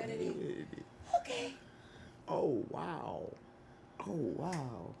 Save the community. Okay. Oh wow. Oh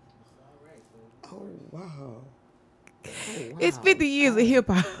wow. Oh wow. It's 50 years of hip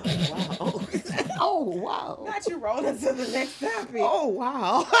hop. Oh wow. Oh wow. Not you rolling to the next topic. Oh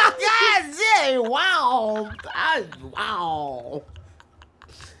wow. God dang, wow. Wow.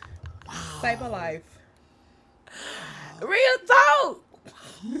 Save a life. Real talk.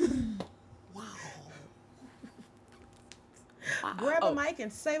 Grab a mic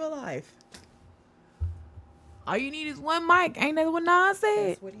and save a life. All you need is one mic. Ain't that what Nas said?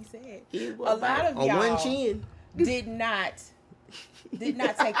 That's what he said. A lot of on y'all one chin. did not take the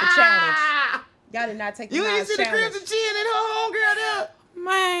challenge. Y'all did not take the challenge. You ain't see the crimson chin and her homegirl there.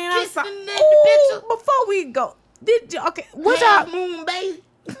 Man, I'm sorry. The picture. Before we go, what Half y'all moon, baby.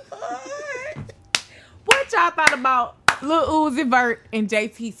 what y'all thought about Lil Uzi Vert and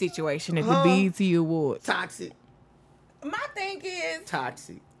JT situation at the BET Awards? Toxic. My thing is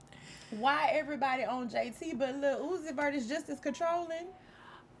Toxic. why everybody on JT, but Lil Uzi Vert is just as controlling.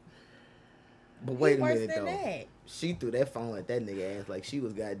 But wait a minute than though. that. She threw that phone at that nigga ass like she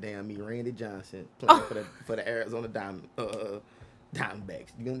was goddamn me, Randy Johnson playing for the Arizona Diamondbacks.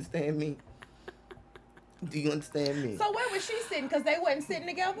 Do you understand me? Do you understand me? So where was she sitting? Because they wasn't sitting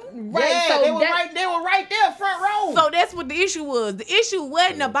together? Right, Yeah, so they were right there, front row. So that's what the issue was. The issue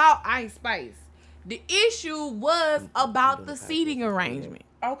wasn't about Ice Spice. The issue was about the seating arrangement.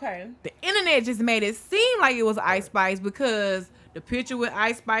 Okay. The internet just made it seem like it was Ice Spice because the picture with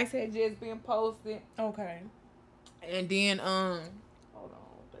Ice Spice had just been posted. Okay. And then hold on,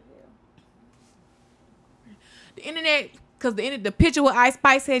 what the hell? The internet, because the picture with Ice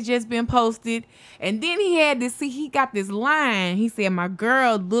Spice had just been posted, and then he got this line. He said, "My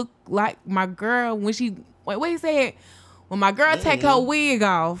girl looked like my girl when she what he said when my girl take her wig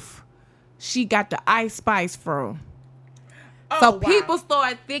off, she got the Ice Spice fro." So people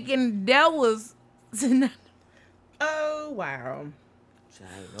started thinking that was. Oh wow. See,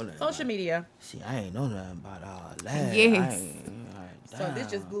 I ain't know nothing Social media. See, I ain't know nothing about all that. Yes. So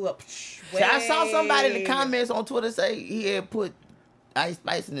this just blew up. See, I saw somebody in the comments on Twitter say he had put Ice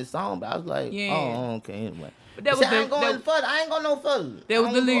Spice in the song, but I was like, oh, okay, anyway. But that See, I ain't going further. I ain't going no further. That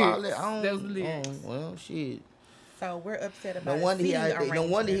was the lyrics. That was the lyrics. Well, shit. So we're upset about No wonder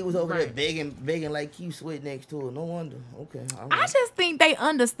he was over there Right. begging like Keith Sweat next to her. No wonder. Okay. All right. I just think they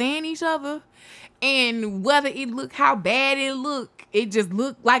understand each other, and whether it look how bad it look, it just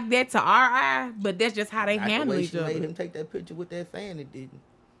looked like that to our eye. But that's just how they handle each She made other. him take that picture with that fan. It didn't.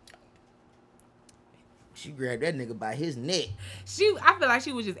 She grabbed that nigga by his neck. I feel like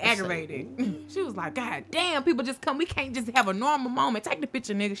she was just aggravated. She was like, "God damn, people just come. We can't just have a normal moment. Take the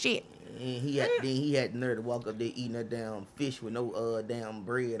picture, nigga. Shit." And he had the nerve to walk up there eating that damn fish with no damn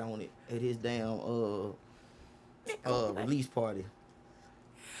bread on it at his damn release party.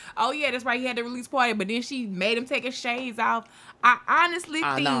 Oh yeah, that's right. He had the release party, but then she made him take his shades off. I honestly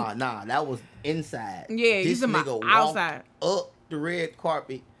think Nah, that was inside. Yeah, this nigga walked outside up the red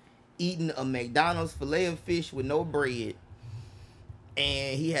carpet eating a McDonald's filet of fish with no bread.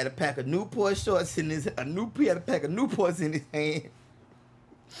 And he had a pack of Newport shorts he had a pack of Newports in his hand.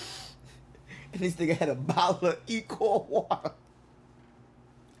 And this nigga had a bottle of equal water.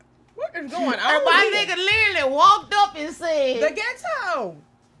 What is going on? And my here? nigga literally walked up and said, The ghetto.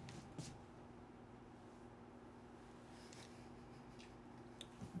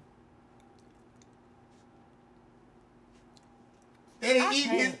 They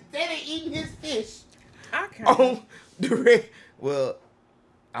didn't eating his fish. I can't. On the red. Well,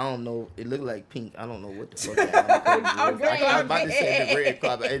 I don't know. It looked like pink. I don't know what the fuck that album cover was. I was about to say the red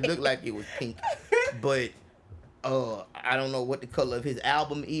cover. It looked like it was pink. But I don't know what the color of his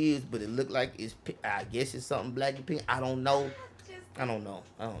album is, but it looked like it's I guess it's something black and pink. I don't know. I don't know.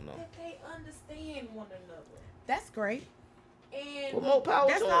 that they understand one another. That's great. And What more power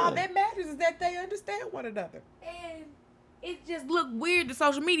That's to all him? that matters is that they understand one another. And it just look weird to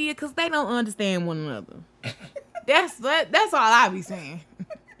social media because they don't understand one another. That's all I be saying.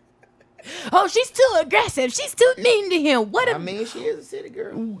 Oh, she's too aggressive. She's too mean to him. What? I mean, she is a city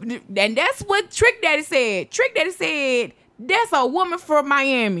girl. And that's what Trick Daddy said. Trick Daddy said that's a woman from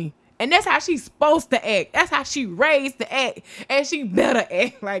Miami, and that's how she's supposed to act. That's how she raised to act, and she better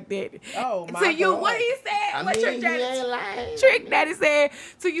act like that. Oh my To you, God. what he said? I What mean, Trick he Daddy? ain't lying. Trick Daddy said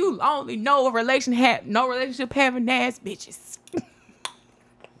to you, only no relationship having ass bitches.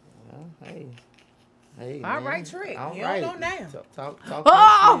 Well, hey, All man. right, Trick. All You don't right. know now. Talk your shit.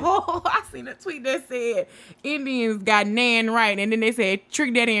 Oh, I seen a tweet that said Indians got Nan right, and then they said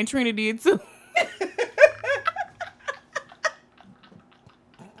Trick Daddy and Trina did too.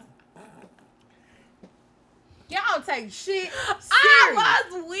 Y'all take shit serious. I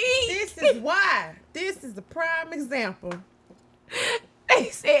was weak. This is why. This is the prime example. They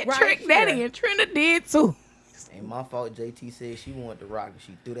said Right Trick Daddy here. and Trina did too. Ain't my fault. JT said she wanted to rock, and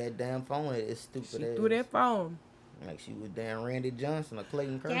she threw that damn phone at this stupid She ass. threw that phone. Like she was damn Randy Johnson or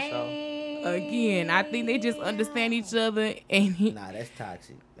Clayton Kershaw. Again, I think they just understand each other, and he. Nah, that's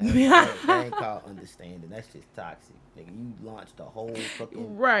toxic. That ain't called understanding. That's just toxic. Nigga, you launched a whole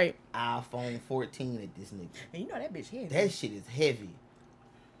fucking Right. iPhone 14 at this nigga. And you know that bitch heavy. That shit is heavy.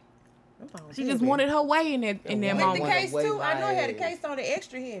 Them phones She heavy. just wanted her way in that Yeah, With the moment. wanted case way too. I know it had a my case on it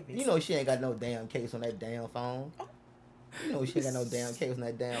extra heavy. You know she ain't got no damn case on that damn phone. You know she ain't got no damn case on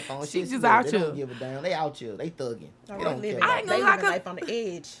that damn phone. She Shit's just good. out They here. don't give a damn. They out here. They thugging. Oh, They don't living, care. I ain't they gonna lie, living life on the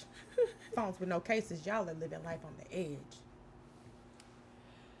edge. Phones with no cases, y'all are living life on the edge.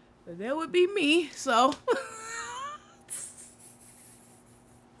 But that would be me. So.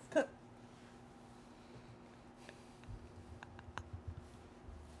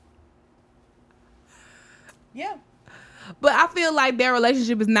 Yeah. But I feel like their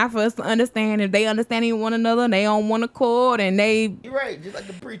relationship is not for us to understand. If they understanding one another and they on one accord and they. You're right, just like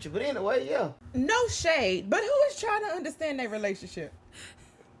the preacher. But anyway, yeah. No shade, but who is trying to understand their relationship?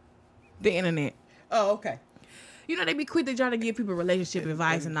 The internet. Oh, okay. You know, they be quick to try to give people relationship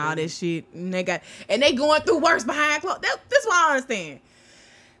advice and all this shit. And they going through worse behind closed. That's what I understand.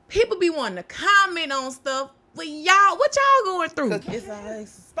 People be wanting to comment on stuff. But y'all, what y'all going through?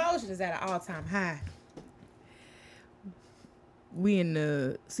 It's exposure is at an all-time high. We in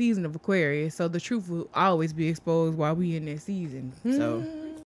the season of Aquarius, so the truth will always be exposed while we in that season. So,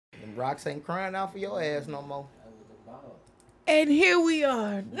 Them rocks ain't crying out for your ass no more. and here we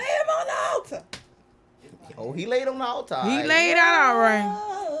are. Lay him on the altar. Oh, he laid on the altar. He alright. laid out all right.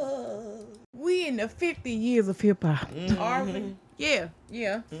 Oh. We in the 50 years of hip hop. Are we? Yeah.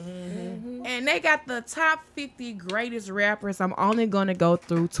 Mm-hmm. And they got the top 50 greatest rappers. I'm only going to go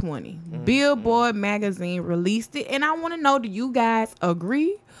through 20. Billboard magazine released it. And I want to know, do you guys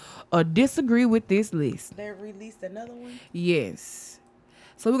agree or disagree with this list? They released another one? Yes.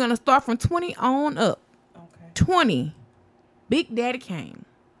 So we're going to start from 20 on up. Okay. 20, Big Daddy Kane.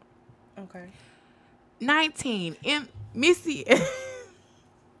 Okay. 19, Missy.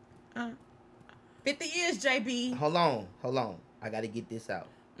 50 years, JB. Hold on. I gotta get this out.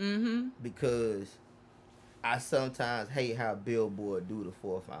 Mm-hmm. Because I sometimes hate how Billboard do the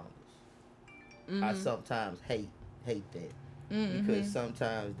four founders. I sometimes hate that. Because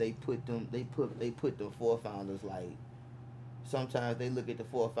sometimes they put the four founders like sometimes they look at the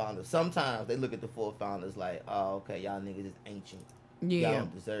four founders. Sometimes they look at the four founders like, oh, okay, y'all niggas is ancient. Y'all Yeah.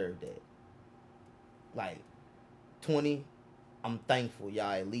 don't deserve that. Like 20, I'm thankful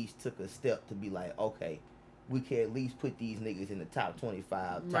y'all at least took a step to be like, okay, we can at least put these niggas in the top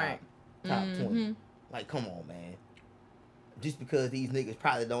 25, Right. top 20. Like, come on, man. Just because these niggas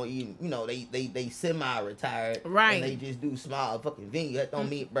probably don't even, they semi-retired. Right. And they just do small fucking venue. That don't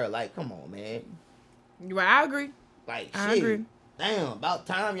mean, bro, like, come on, man. Right, I agree. Like, I shit. agree. Damn, about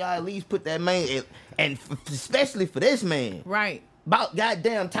time y'all at least put that man, and especially for this man. Right. About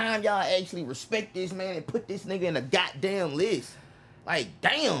goddamn time y'all actually respect this man and put this nigga in a goddamn list. Like,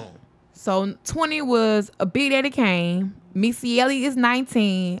 damn. So 20 was a Big Daddy Kane. Missy Elliott is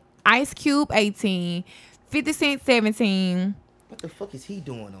 19. Ice Cube 18. 50 Cent 17. What the fuck is he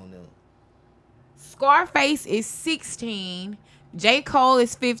doing on them? Scarface is 16. J. Cole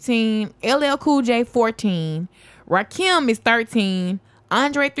is 15. LL Cool J 14. Rakim is 13.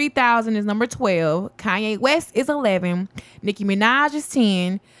 Andre 3000 is number 12. Kanye West is 11. Nicki Minaj is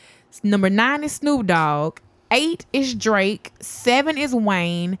 10. Number 9 is Snoop Dogg. 8 is Drake. 7 is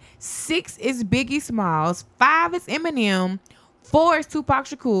Wayne. 6 is Biggie Smalls. 5 is Eminem. 4 is Tupac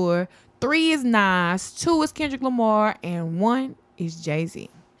Shakur. 3 is Nas. 2 is Kendrick Lamar. And 1 is Jay-Z.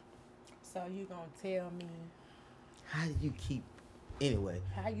 So you gonna tell me How do you keep... Anyway.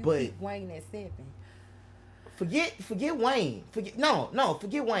 how you but keep Wayne at 7? Forget Wayne.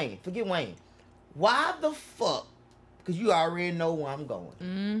 Forget Wayne. Forget Wayne. Why the fuck? Because you already know where I'm going.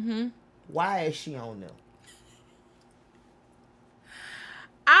 Mm-hmm. Why is she on them?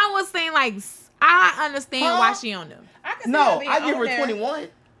 I was saying, like, I understand why she on them. I can see No, her being I give on her there. 21.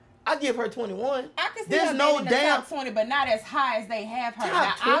 I give her 21. I can see There's her no being in the damn top 20, but not as high as they have her. Top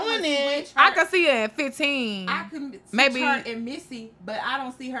Now, I would 20? switch her. I could see her at 15. I can switch Maybe- her and Missy, but I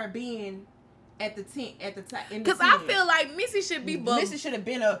don't see her being at the 10 at the top. Because I feel like Missy should be Missy should have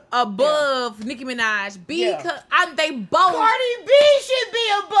been above Nicki Minaj because they both Cardi B should be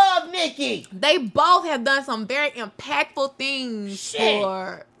above Nicki. they both have done some very impactful things Shit.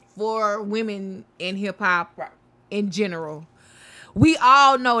 for women in hip hop Right. in general. We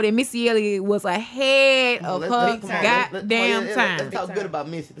all know that Missy Elliott was ahead of her goddamn time. Let's talk good about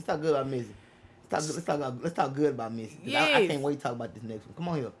Missy. Let's talk good about Missy. Let's talk good about Missy. 'Cause I Yes. can't wait to talk about this next one. Come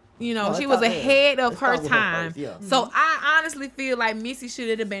on here. You know, No, she let's was talk ahead of Let's her talk with her time. first, yeah. So I honestly feel like Missy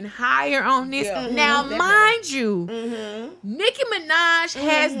should have been higher on this. Yeah. Now, Mhm. mind you, Mm-hmm. Nicki Minaj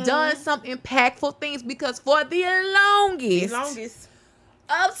has done some impactful things because for the longest,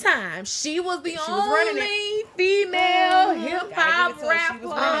 of time, she was the running only female Mhm. hip Gotta hop give it to her. She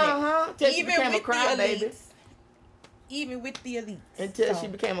was running rapper. Till she Even became a with the crybaby. elites. Even with the elites. Until So, she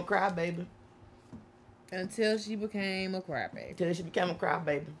became a crybaby. Until she became a crybaby. Until she became a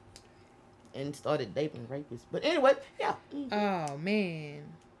crybaby. And started dating rapists. But anyway, yeah. Oh man.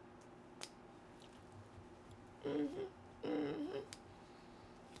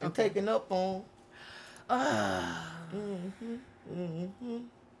 I'm taking up on.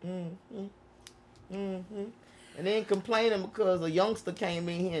 And then complaining because a youngster came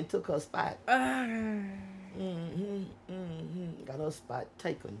in here and took her spot. Got her spot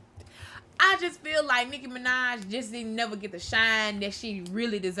taken. I just feel like Nicki Minaj just didn't never get the shine that she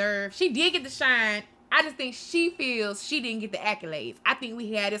really deserved. She did get the shine. I just think she feels she didn't get the accolades. I think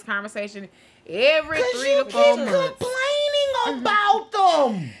we had this conversation every 3 to 4 months. Complaining about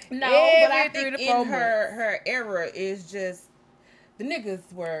them. No, Every but I 3 think to 4 in her era is just the niggas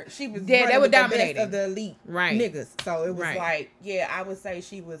were she was Yeah, they running were with the dominating. best of the elite Right. niggas. So it was Right. like, yeah, I would say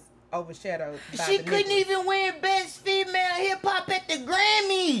she was overshadowed. By She the couldn't niggas. even win Best Female Hip Hop at the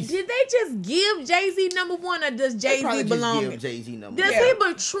Grammys. Did they just give Jay-Z number 1 or does They probably Jay-Z just belong? give Jay-Z number Does one.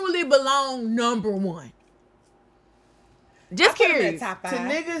 he truly belong number 1? Just I put him in curious. the top To 5.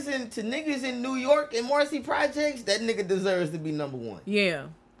 niggas in New York and Marcy Projects, that nigga deserves to be number 1. Yeah.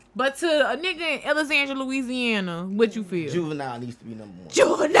 But to a nigga in Alexandria, Louisiana, what you feel? Juvenile needs to be number 1.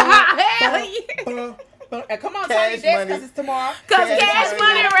 Juvenile. Hell yeah. Come on, Cash Tony, that's Money. because it's tomorrow. Because Cash Cash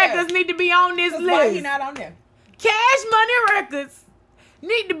Money. Money Records need to be on this Because why he list. not on there? Cash Money Records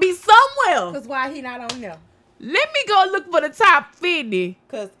need to be somewhere. Because why he not on there? Let me go look for the top 50.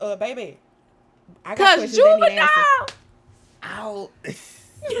 Because, baby, I got Because questions that need answers. Out.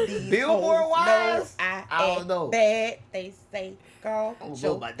 These Billboard hoes wise, know I I don't ain't know. bad. They say go. I'm gonna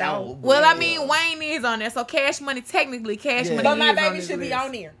Joe go by that don't. one. Well, I Yeah. mean, Wayne is on there, so Cash Money, technically, Cash Yeah. Money But my is on baby this should be list.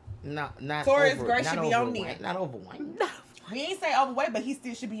 on there. Not Taurus over, Gray not should be over on Wayne, there. Not over Wayne. We ain't say overweight, but he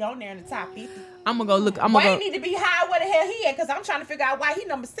still should be on there in the top 50. I'm going to go look. I'm Wayne going to need to be high where the hell he at, because I'm trying to figure out why he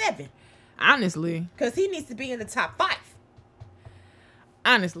number 7. Honestly. Because he needs to be in the top 5.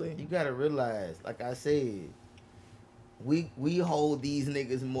 Honestly. You gotta realize, like I said, we hold these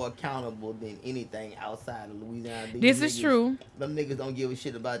niggas more accountable than anything outside of Louisiana. These This is niggas- true. Them niggas don't give a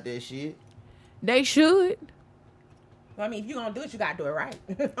shit about that shit. They should. Well, I mean, if you're going to do it, you got to do it right.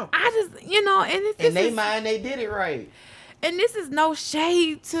 I just, you know, and this In their is, mind, they did it right. and this is no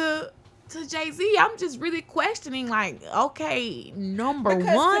shade to Jay-Z. I'm just really questioning, like, okay, number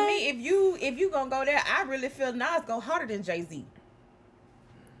Because 1. to me, if you going to go there, I really feel Nas go harder than Jay-Z.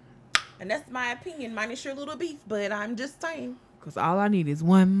 And that's my opinion, minus your little beef, but I'm just saying. Because all I need is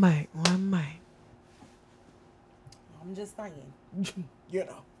one mic. I'm just saying. You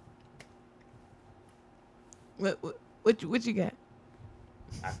know. What you got?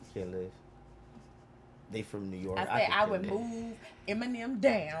 I could care less. They from New York. I said I would move Eminem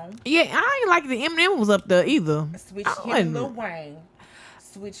down. Yeah, I ain't like the Eminem was up there either. Switch I him and wasn't- Lil Wayne.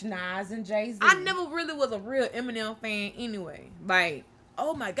 Switch Nas and Jay-Z. I never really was a real Eminem fan anyway. Like,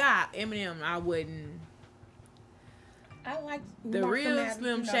 oh my God, Eminem, I wouldn't. I like The Martha real Madden,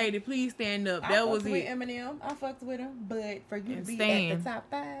 Slim you know. Shady, please stand up. I That fucked was with it. Eminem. I fucked with him, but for you to be Stan. at the top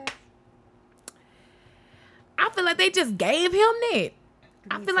 5, I feel like they just gave him that.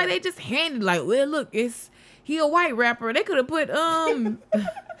 I Me feel like too. they just handed like, well, look, he a white rapper. They could have put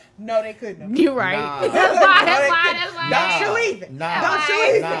no, they couldn't. have. You're right. Nah. That's why. Don't you even. Nah. Don't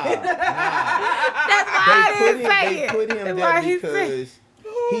you even. Nah. That's why I didn't say They it. put him That's there why he said- because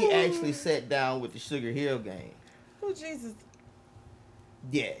he actually sat down with the Sugar Hill Gang. Oh Jesus.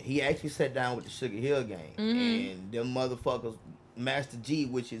 Yeah, he actually sat down with the Sugar Hill Gang. And them motherfuckers, Master G,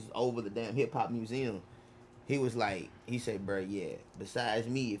 which is over the damn hip hop museum, he was like, he said, bro, yeah, besides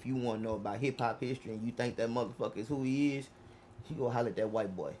me, if you want to know about hip hop history and you think that motherfucker is who he is, you go holler at that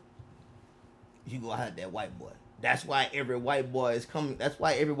white boy. You go holler at that white boy. That's why every white boy is coming. That's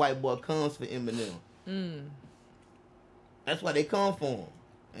why every white boy comes for Eminem. That's why they come for him.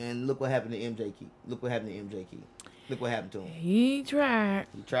 And look what happened to MJ Key. Look what happened to MJ Key. Look what happened to him. He tried.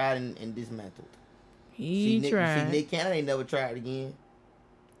 He tried and dismantled. He tried. See, Nick Cannon ain't never tried again.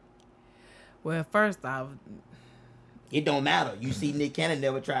 Well, first off, It don't matter. You see, Nick Cannon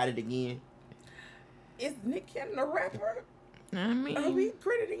never tried it again. Is Nick Cannon a rapper? I Are mean, we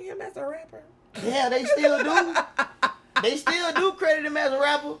crediting him as a rapper? Yeah, they still do. They still do credit him as a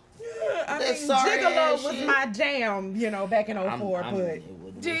rapper. I That mean, sorry Gigolo ass was shit. my jam, back in 04, I'm- but it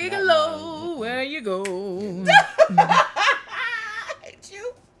was not Gigolo, mine. where you go? I hate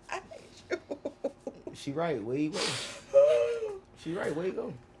you. I hate you. She right. Where you go? She right. Where you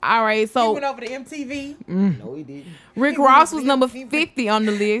go? All right, He so went over to MTV No, he didn't. Rick he went Ross over was to number MTV 50 on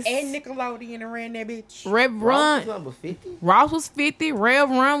the list. and Nickelodeon and ran that bitch. Rev Ross Run, was number 50. Ross was 50. Rev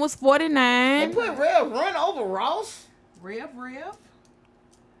Run was They 49. put Rev Run over Ross. Rev.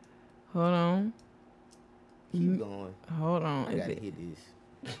 Hold on, Keep going. hold on. I If gotta it, hit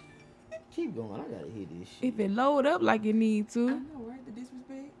this. Keep going. I gotta hit this shit. if it load up like it need I to, know, right? The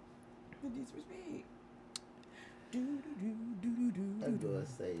disrespect. That girl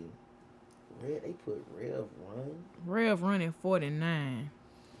say, Red. They put Rev Run. Rev Run at 49.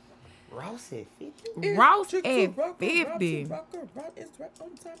 Ross at 50. Ross at 50.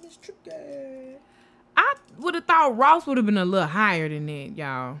 I would have thought Ross would have been a little higher than that,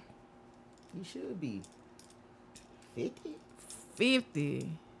 y'all. He should be 50. 50.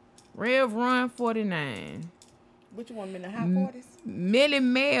 Rev Run 49. Which one in the high 40s? Millie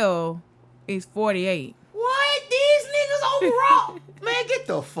Mel is 48. What? These niggas overall? Man, get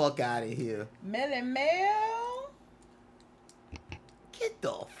the fuck out of here. Melly Mel. Get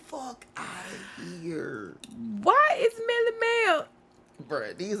the fuck out of here. Why is Millie Mel?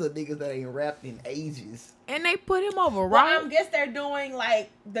 Bruh, these are niggas that ain't rapped in ages. And they put him over Well, I Ross. guess they're doing like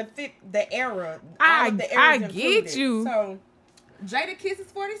the era. I- All of the I eras get included. you. So Jada Kiss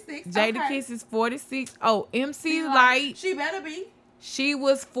is 46. Jada okay. Kiss is 46. Oh, MC She Light, She better be. she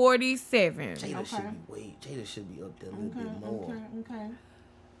was 47. Jada Okay. Jada should be up there a little bit more. Okay.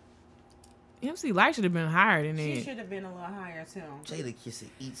 MC Light should have been higher than She that. should have been a little higher too. Jada Kiss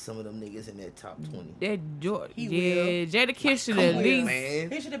eat some of them niggas in that top 20. That George, He yeah, Jada Kiss should Come have on, at least.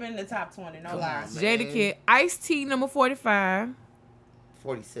 man. He should have been in the top 20. No Come lies. on, man. Jada Kiss, Ice T number 45.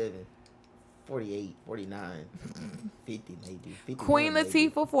 47, 48, 49, 50 maybe. 51 Queen maybe.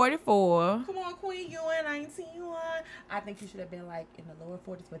 Latifah 44. Come on, Queen. You in 19. I think you should have been like in the lower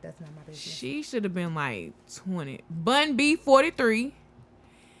 40s, but that's not my business. She should have been like 20. Bun B 43.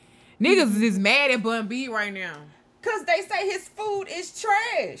 Niggas is mad at Bun B right now. Cause they say his food is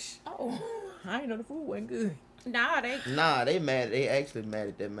trash. Oh, I didn't know the food wasn't good. Nah, they mad. They actually mad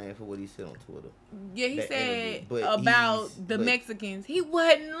at that man for what he said on Twitter. Yeah, he That said interview, but about he's- the but- Mexicans. He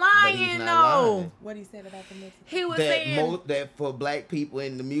wasn't But lying he's though. not lying. What he said about the Mexicans. He was saying That for black people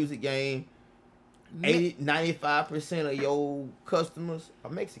in the music game, 95% of your customers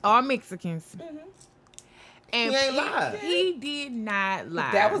are Mexican. all Mexicans. Mm-hmm. And He ain't lied. He did not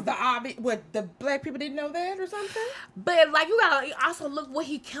lie. That was the obvious. What, the black people didn't know that or something? But like you gotta also look where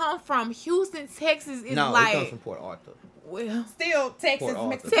he come from. Houston, Texas is no, like it comes from Port Arthur. well, Still, Texas, Port Arthur.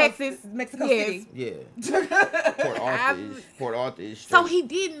 Mexico, Texas, Mexico yes. City. Yeah, Port Arthur is. so straight. he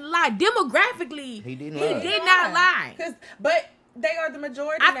didn't lie. Demographically, He didn't he lie. did not lie. But They are the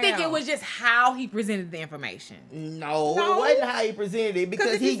majority I think now. it was just how he presented the information. No, No. it wasn't how he presented it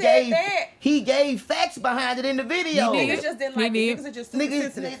because if he said gave that- he gave facts behind it in the video. He did. Niggas just didn't He like did. it. Niggas are just super Niggas,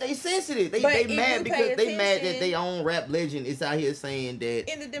 sensitive. they sensitive. But They if mad you because pay they mad that attention- they own rap legend is out here saying In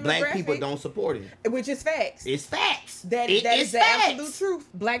the that black people demographic- don't support him. Which is facts. It's facts. That It is is the facts. absolute truth.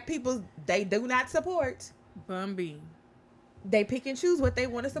 Black people, they do not support. Bun B. They pick and choose what they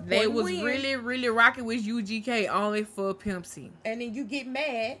want to support. They and was win. really, really rocking with UGK only for Pimp C. And then you get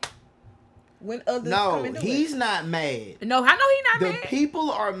mad when others come No, and do he's it. not mad. No, I know he not The mad.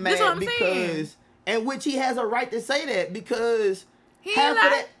 people are That's what mad I'm saying. because, and which he has a right to say that because He half ain't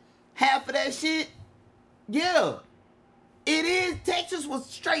of lie. half of that shit, yeah, it is. Texas was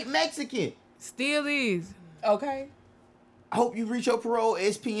straight Mexican. Still is. Okay. I hope you reach your parole,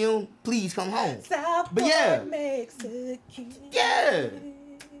 SPM. Please come home. South But yeah. Park, Mexican. Yeah.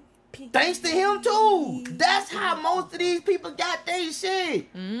 Thanks to him too. That's how most of these people got their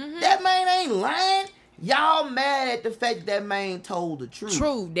shit. Mm-hmm. That man ain't lying. Y'all mad at the fact that man told the truth.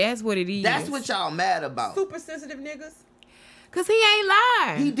 True, that's what it is. That's what y'all mad about. Super sensitive niggas. Cause he ain't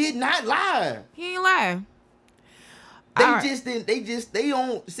lie. He did not lie. He ain't lie. They All right. just didn't. They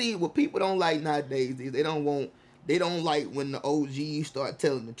don't see what people don't like nowadays. Is they don't like when the OGs start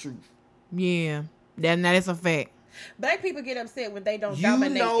telling the truth. Yeah, that's a fact. Black people get upset when they don't You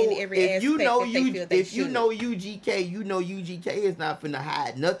dominate know, in every if aspect you know that they feel they if you should. know UGK, you know UGK is not finna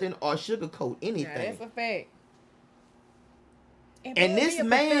hide nothing or sugarcoat Yeah, anything. that's a fact. And boy, this be a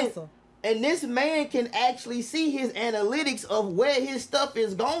man, professor. and this man can actually see his analytics of where his stuff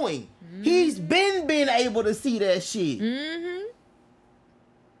is going. He's been able to see that shit. Mm-hmm.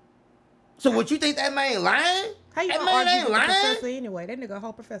 So what you think that man lying? How you That gonna man argue ain't with the lying. professor anyway? That nigga a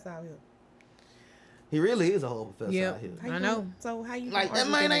whole professor out here. He really is a whole professor Yep. out here. How you I know. gonna- So how you Like gonna that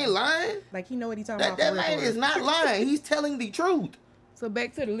argue with man ain't nigga? lying. Like he know what he talking That about. for man real. is not lying. He's telling the truth. So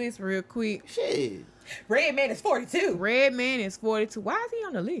back to the list real quick. Shit. Red Man is 42. Redman is 42. Why is he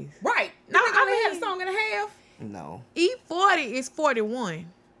on the list? Right. No, No, I only had a mean- song and a half. No. E40 is 41.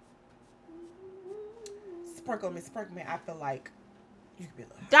 Sprinkle me. I feel like you could be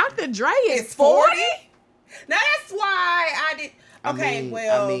like, Dr. Dre is it's 40. 40. Now that's why I did. Okay,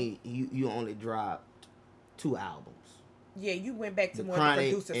 I mean, you only dropped 2 albums. yeah, you went back to The more Chronic the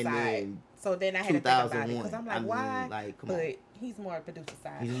producer and side. then So then I had to think about it 2001. because I'm like, I mean, why? like, come but on. he's more a producer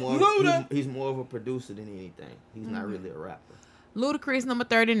side. He's more. Luda. He's more of a producer than anything. He's not really a rapper. Ludacris number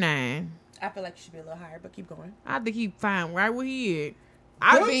 39. I feel like you should be a little higher, but keep going. I think he fine right where he at.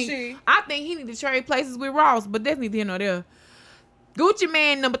 Gucci. I think he need to trade places with Ross, but that's neither here nor there. Gucci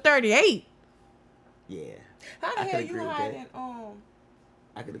Man number 38. Yeah. How the I hell could you agree with hiding? that.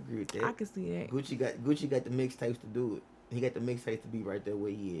 I could agree with that. I can see that. Gucci got the mixtapes to do it. He got the mixtapes to be right there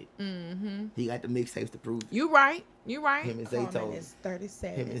where he at. Mm-hmm. He got the mixtapes to prove it. You right. You right. Him and Common Zaytoven. is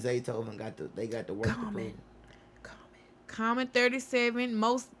 37. Him and Zaytoven they got the work to prove Common. it. Common 37.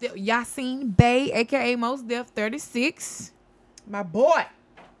 Yasin Bey, aka Most Def 36. My boy.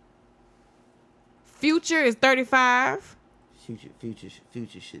 Future is 35.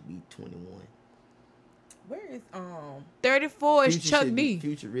 Future should be 21. Where is 34 is Future Chuck should D. be,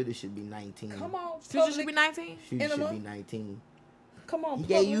 Future really should be 19. come on, Future should be 19. Future should Enema. be 19. Come on, He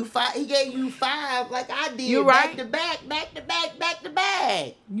gave you public. 5. He gave you 5 like I did. You right. Back to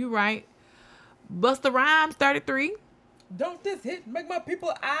back. You right. Busta Rhymes 33. Don't this hit make my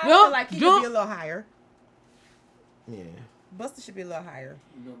people? I Jump, feel like he should jump. be a little higher. Yeah. Buster should be a little higher.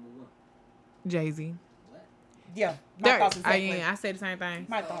 Number one. Jay-Z. What? Yeah, my thoughts exactly. I said the same thing.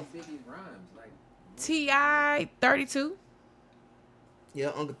 My Oh, thoughts. Biggie's rhymes. Like, T.I. 32. Yeah,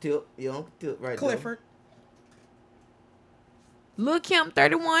 Uncle Tip. Right Clifford. Lil Kim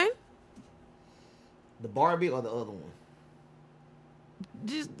 31. there. The Barbie or the other one?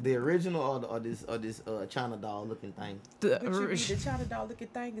 Just The original or this China doll looking thing? But the the China doll looking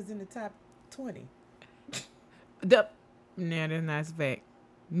thing is in the top 20. nah, that's not a fact.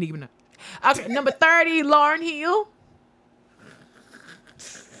 Nicki Minaj. Okay, number 30, Lauryn Hill.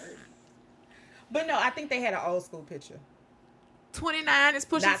 But no, I think they had an old school picture. 29 is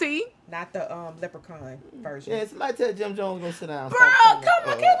Pusha T. Not the leprechaun version. Yeah, somebody tell Jim Jones gonna sit down. Bro, come on,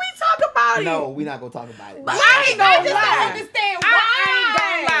 can we talk about it? No, we're not gonna talk about it. I ain't gonna just lie. don't understand why.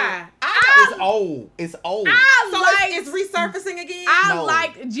 I ain't gonna lie. It's old. It's old. So like it's resurfacing again. I No.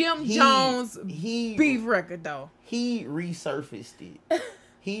 liked Jim Jones' he beef record though. he resurfaced it.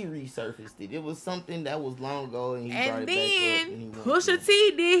 It was something that was long ago, and he brought And it back up. And he then went Pusha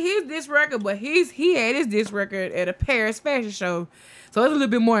T did his diss record, but he had his diss record at a Paris fashion show, so it's a little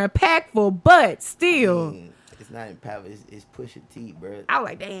bit more impactful. But still, It's not in power. It's Pusha T, bro. I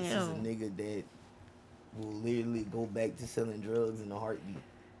like This is a damn. nigga that will literally go back to selling drugs in a heartbeat.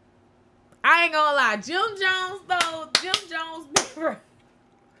 I ain't gonna lie, Jim Jones though. Jim Jones, bro.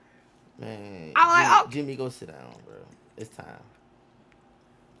 Man, I like- Jimmy, go sit down, bro. It's time.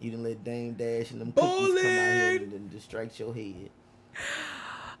 You done let Dame Dash and them cookies come out here and then distract your head.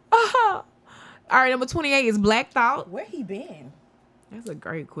 All right, number 28 is Black Thought. Where he been? That's a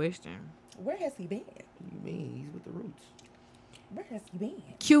great question. Where has he been? What do you mean? He's with the Roots. Where has he been?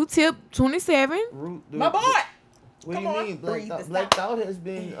 Q-Tip 27. My boy. What Come do you on, mean? breathe this Black out. Thought has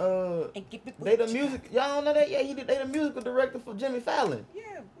been And get the they the music. Y'all don't know that? Yeah, they the musical director for Jimmy Fallon. Yeah,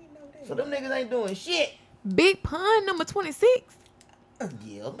 we know that. So them niggas ain't doing shit. Big Pun number 26.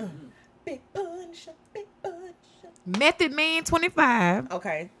 Yeah. Big punch, big punch. Method Man 25.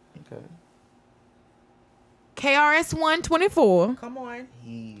 Okay, Okay. KRS-One 24. come on.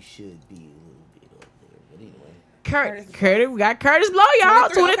 He should be a little bit up there, but anyway. Curtis, we got Curtis Blow, y'all.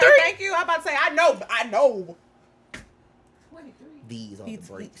 23. Okay, thank you. I'm about to say, I know. 23. These are the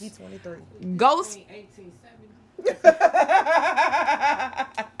breaks. He's 23. Ghost. 1870.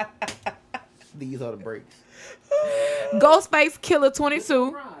 These are the breaks. Ghostface Killer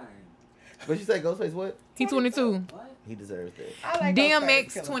 22. Right. But you say Ghostface what? He 22. What? He deserves that. I like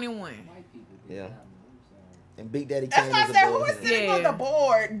DMX Ghostface 21. White people did Yeah. that. I'm sorry. And Big Daddy That's Kane why I is said, above who is him. sitting on the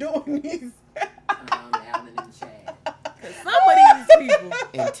board doing these? Allen and Chad. Some of these people.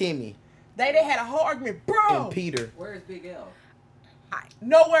 And Timmy. They had a whole argument, bro. And Peter. Where's Big L?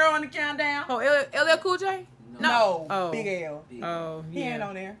 Nowhere on the countdown. Oh, LL Cool J? No. Oh. Big L. Big Oh, He ain't yeah.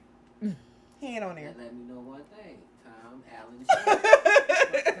 on there. He ain't on there. And let me know one thing. Tom, Allen, and Chad.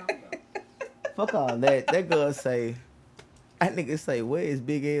 What you talking about? Fuck all that. That girl say, that nigga say, where is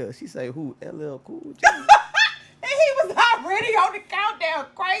Big L? She say, who? LL Cool J. And he was already on the countdown,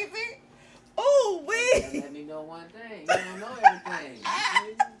 crazy. Ooh, And wee. let me know one thing. You don't know everything.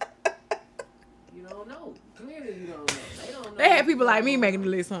 You don't know. Clearly you don't know. They don't know. They had people like me making the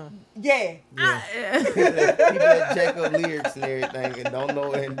list, huh? Yeah. People that jack up lyrics and everything and don't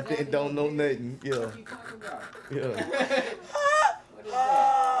know and don't know nothing. Yeah. What you talking about? Yeah. What is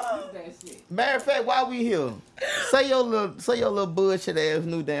that? Who's that shit? Matter of fact, why we here? Say your little bullshit ass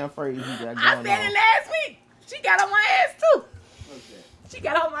new damn phrase you got going I said it on. last week. She got on my ass, too. What's that? She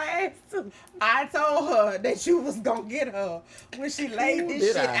got on my ass, too. I told her that you was gonna get her when she laid this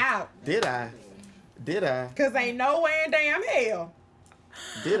Did shit I? out. Did I? Cause ain't no way in damn hell.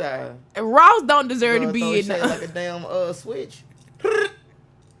 Did I? And Ross don't deserve to Girl, be throw in shit the... like a damn switch.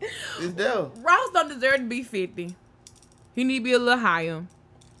 It's there. Ross don't deserve to be 50. He need to be a little higher.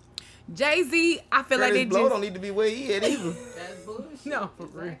 Jay-Z, I feel like they Blow just... don't need to be where he at either. That's bullshit. No, for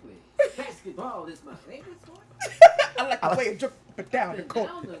real. Exactly. Basketball is my favorite sport. I like the way it drip up and down the court.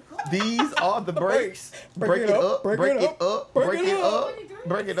 Down the court. These are the breaks. Break it up. Break it up. Break it up.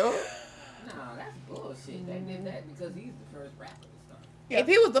 Break it up. Nah, that's bullshit. They did that because he's the first rapper to start. If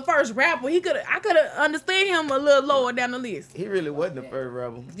he was the first rapper, I could have understood him a little lower down the list. He really wasn't the first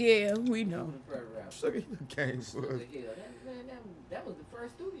rebel. Yeah, we know. Who the first rapper? Suck it, you game What for the us. hell? That was the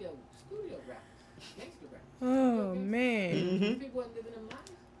first studio rapper. Gangster rapper. Oh, man. Mm-hmm. People wasn't living them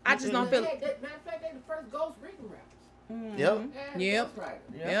lives. I just don't feel... Matter of fact, they the first ghost written rappers. Yep. And Yep. ghostwriter.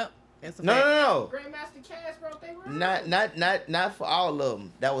 Yep. That's a No, fact. no, Grandmaster Cash wrote they were. no. Not for all of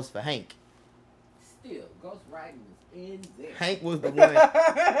them. That was for Hank. Still, ghostwriting is in there. Hank was the one.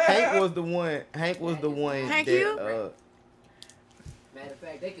 Hank was the one. Hank was the one. Hank that, Hill? Matter of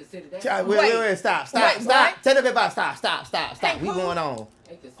fact, they consider that. Wait, stop. Wait, Take what? that back. Stop. Hank We who? going on.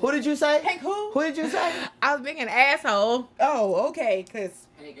 They consider Who did you say? Hank who? Who did you say? I was being an asshole. Oh, okay, cause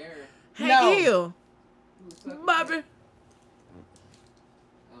Hank Aaron. Hank No. Hill. Who was fucking Bobby. Hank?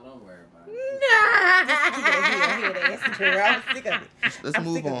 Oh, don't worry about it. Nah. I'm sick of it. Let's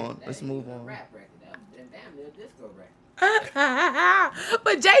move sick of on. That Let's ain't move even a on. rap record. That damn near a disco record.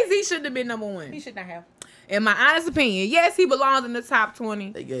 But Jay-Z shouldn't have been number He one. should not have. In my honest opinion. Yes, he belongs in the top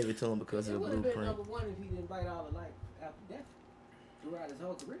 20. They gave it to him because It of the would have been blueprint. number one if he didn't write all the life after death throughout his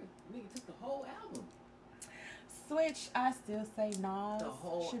whole career. Nigga took the whole album. Switch, I still say Nas The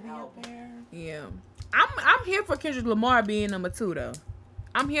whole should be album. up there. Yeah. I'm here for Kendrick Lamar being number 2, though.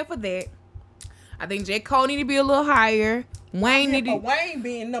 I'm here for that. I think J. Cole need to be a little higher. Wayne need For to... Wayne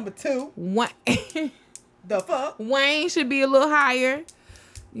being number 2. The fuck? Wayne should be a little higher.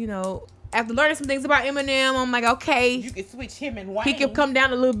 You know, after learning some things about Eminem, I'm like, okay, You can switch him and Wayne. he could come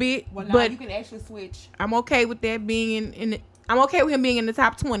down a little bit, Well, now but you can actually switch. I'm okay with that being in the, I'm okay with him being in the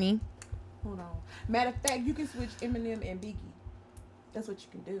top 20. Hold on. Matter of fact, you can switch Eminem and Biggie. That's what you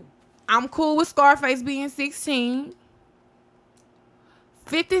can do. I'm cool with Scarface being 16.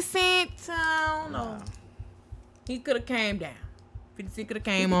 50 Cent, I don't know. He could have came down. 50 Cent could have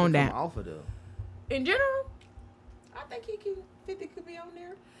came on Come down. off of the. In general? I think 50 could be on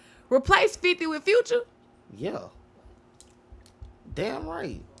there. Replace 50 with Future? Yeah. Damn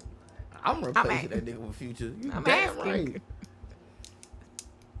right. I'm replacing that nigga with Future. You I'm damn asking. right.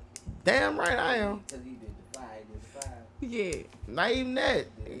 Damn right I am. Because he did the 5, did 5. Yeah. Not even that.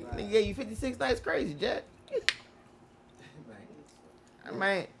 Nigga gave you 56 nights crazy, Jack.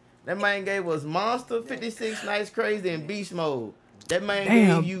 That man gave us Monster, 56 Nights Crazy, and Beast Mode. That man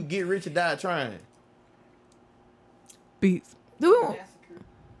Damn. gave you Get Rich or Die Trying. Beats. Dude.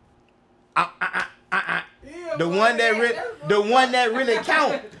 The one that really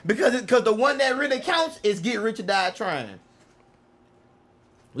count because the one that really counts is Get Rich or Die Trying.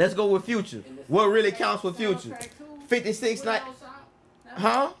 Let's go with Future. What really counts for Future? 56 Nights.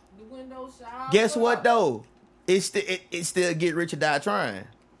 Huh? The window shop. Guess what though? It's still Get Rich or Die Trying.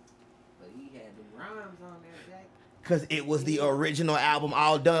 But he had the rhymes on there, Jack. Cause it was the original album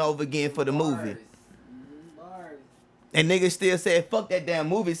all done over again for the movie. Bars. And niggas still said, fuck that damn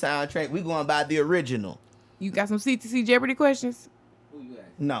movie soundtrack. We going by the original. You got some CTC Jeopardy questions? Who you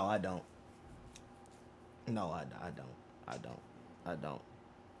asking? No, I don't. No, I don't.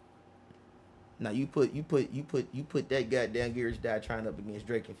 Now you put that goddamn Get Rich or Die Trying up against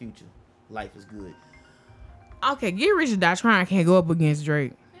Drake and Future. Life is good. Okay, Get Rich or Die Trying can't go up against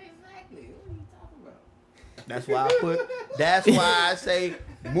Drake. Exactly. What are you talking about? That's why I say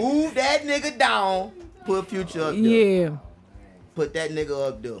move that nigga down, put Future up there. Yeah. Put that nigga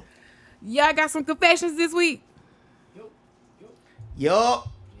up there. Y'all got some confessions this week? Yup.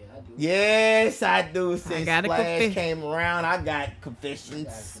 Yeah, I do. Yes, I do. Since got a Splash confession. came around, I got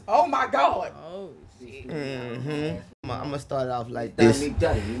confessions. Oh my God. Oh, Mm-hmm. I'm gonna start off like Done this. me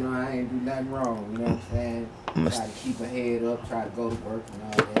dirty, you know, I ain't do nothing wrong, you know what I'm saying? Try to keep a head up, try to go to work and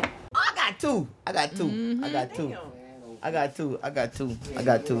all that. I got two. Mm-hmm. I got two. You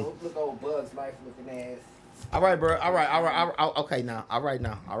know, look old Bugs Life looking ass. All right, bro. All right. Okay, now. All right,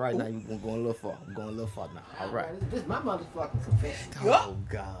 now. You're going a little far. I'm going a little far now. All right. This is my motherfucking confession. Oh,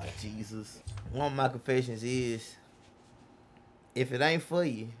 God, Jesus. One of my confessions is, if it ain't for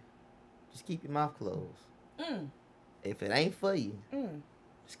you, just keep your mouth closed. If it ain't for you,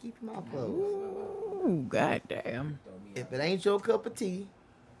 just keep your mouth closed. Ooh, goddamn. If it ain't your cup of tea,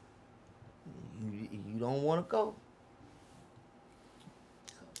 you don't want to go.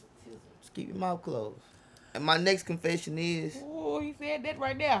 Just keep your mouth closed. And my next confession is, Oh, he said that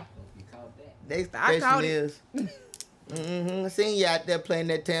right there. You caught that? next I caught confession is, I seen you out there playing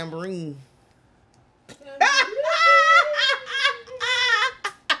that tambourine.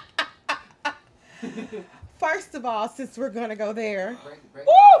 First of all, since we're gonna go there, Break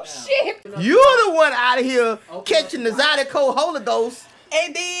Oh, it down. shit. You're the one out of here catching the Zydeco Holy Ghost.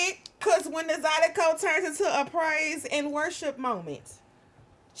 and then, cause when the Zydeco turns into a praise and worship moment.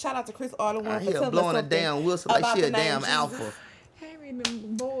 Shout out to Chris Arlen I for hear telling us blowing a something damn whistle like about she the a name damn Jesus. alpha. Hey, reading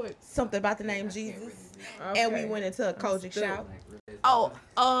them boards. Something about the name Jesus. And we went into a Kojic shout.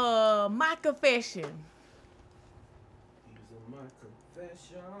 Oh, my confession. These are my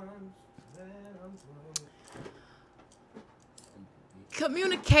confessions that I'm doing.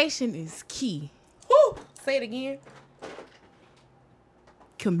 Communication is key. Woo! Say it again.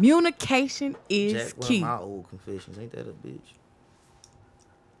 Communication is Jack, one of key. my old confessions. Ain't that a bitch?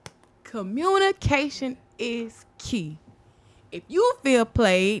 Communication is key. If you feel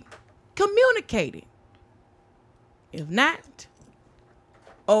played, communicate it. If not,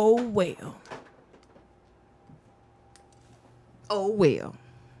 oh well. Oh well.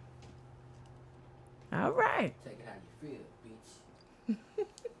 All right. Take it how you feel, bitch.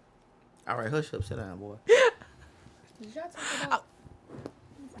 All right, hush up, sit down, boy. Did y'all talk about?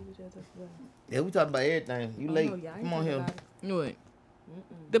 Yeah, we talking about everything. You late? Come on here. What?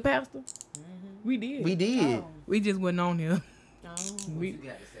 The pastor? We did. We did. We just went on here. What you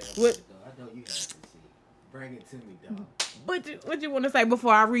got to say? What? I know you got to say. Bring it to me, dog. What you want to say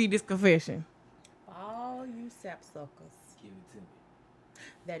before I read this confession? All you sapsuckers Give it to me.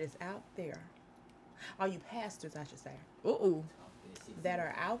 that is out there, all you pastors, I should say, Uh-oh. that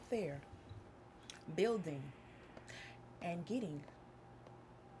are out there building and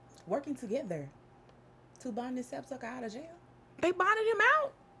working together to bond this sapsucker out of jail. They bonded him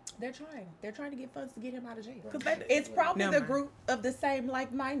out? They're trying to get funds to get him out of jail. They- It's probably Never the mind. group of the same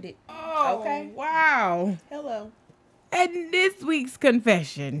like-minded. Oh, Okay. wow. Hello. And this week's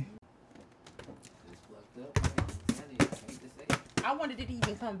confession. It's fucked up, man. I didn't hate to say it. I wanted it to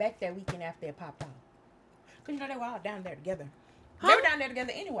even come back that weekend after it popped off. Because, they were all down there together. Huh? They were down there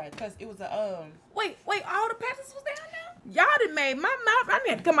together anyway, because it was a, Wait, all the pastors was down there? Y'all done made my mouth. I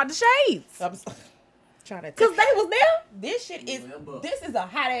need to come out the shades. trying to. Cause they was there. This shit is. This is a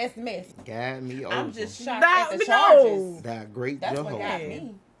hot ass mess. Got me over. I'm just shocked That- at the no. charges. That great That's what Jehovah. got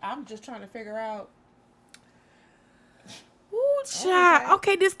me. I'm just trying to figure out. Ooh, child.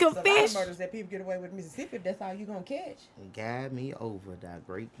 Okay, this There's a lot of confession. murders that people get away with in Mississippi. If that's all you gonna catch. Got me over. That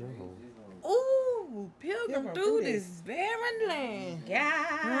great Jehovah. Ooh, pilgrim Pilgrim through through this this. barren land.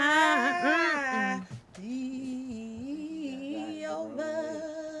 God be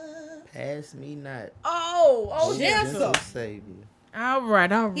over. Pass me not. Oh, Jesus. Gentle Savior. All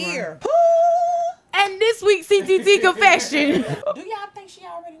right. Here. And this week's CTT confession. Do y'all think she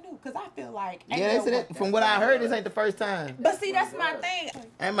already knew? Because I feel like. ain't Yeah, no they said way- that. From what I heard, this ain't the first time. But see, that's my thing.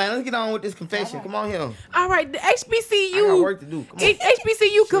 Hey man, let's get on with this confession. Come on here. All right, the I got HBCU. work to do. Come on.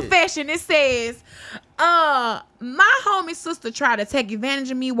 HBCU confession. It says, my homie sister tried to take advantage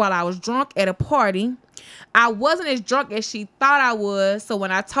of me while I was drunk at a party. I wasn't as drunk as she thought I was, so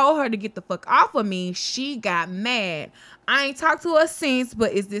when I told her to get the fuck off of me, she got mad. I ain't talked to her since,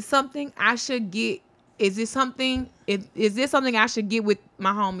 but is this something I should get? Is this something I should get with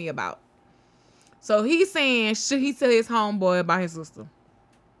my homie about? So he's saying, should he tell his homeboy about his sister?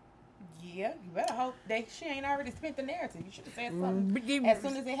 Yeah, you better hope that she ain't already spent the narrative. You should have said something as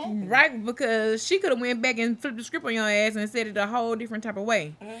soon as it happened. Right, because she could have went back and flipped the script on your ass and said it a whole different type of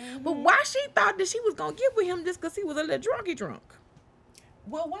way. But why she thought that she was gonna get with him just because he was a little drunk?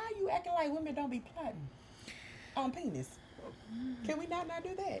 Well, why are you acting like women don't be plotting on penis? Can we not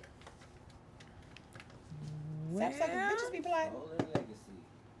do that? Stop sucking bitches be plotting. Stolen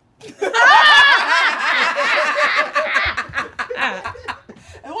legacy.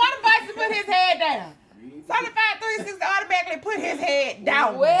 And why the Bison put his head down? 7536 automatically put his head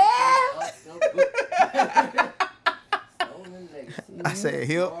down. Stolen legacy. I said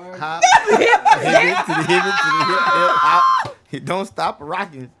hip hop, hip to the hip to the hip hop. Don't stop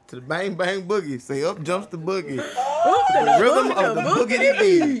rocking to the bang bang boogie. Say up jumps the boogie. The rhythm of the boogity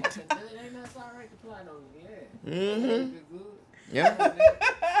beat. It ain't not alright to plot on it. Yeah. Mm-hmm. Good. Yep.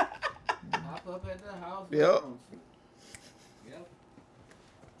 Pop up at the house. Yep. Yep.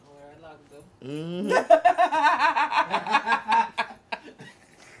 Alright, lock it up. Mm-hmm.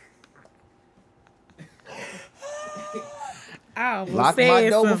 I was Lock my saying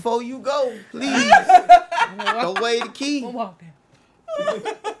door something. before you go, please. Throw away the key. We're walking.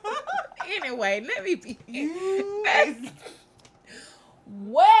 Anyway, let me be.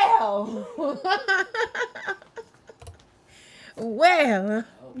 Well. Well.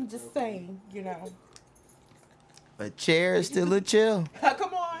 I'm just saying, you know. A chair is still a chair,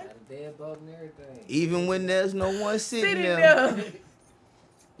 Come on. Got a deadbolt and everything. even when there's no one sitting Sitting there. there.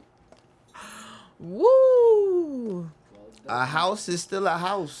 Woo. A house is still a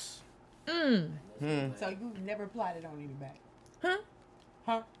house. Mm. So you never plotted on anybody. Huh?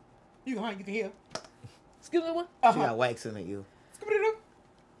 Huh? You can hear. Excuse me, what? She got wax in her ear. Scooby-Doo.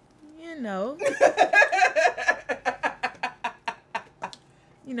 You know.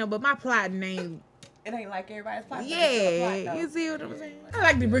 But my plot name. It ain't like everybody's plotting. Yeah, you see what I'm saying? I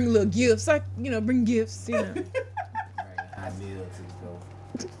like to bring little gifts. Bring gifts, Bring a hot meal to go.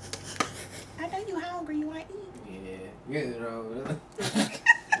 I know you hungry. You want to eat. Yeah.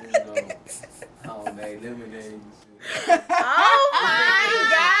 Homemade lemonade and Oh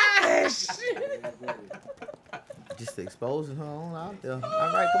my gosh. shit. Just exposing her on out there. All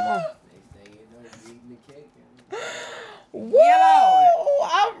right, come on. Next thing you know, you eating the cake. Woo!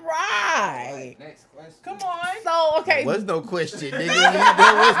 All right. Next question. Come on. So, okay. There was no question, nigga.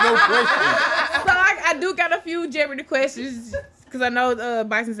 There was no question. So I do got a few Jeopardy questions because I know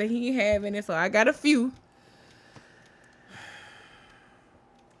Bison said he ain't having it, so I got a few.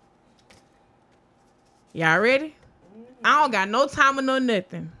 Y'all ready? I don't got no timer, no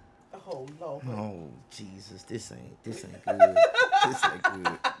nothing. Oh, Lord. Oh, Jesus. This ain't good. This ain't good.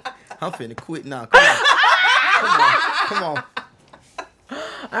 I'm finna quit now. Come on. Come on.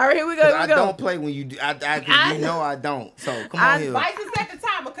 All right, here we go. 'Cause Here I we go. don't play when you do. I you know I don't. So come on here. Bison set the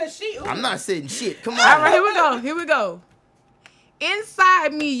timer because she. I'm not sitting shit. Come on. All right, here we go. Here we go.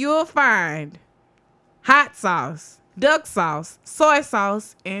 Inside me, you'll find hot sauce, duck sauce, soy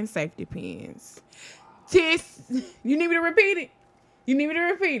sauce, and safety pins. You need me to repeat it? You need me to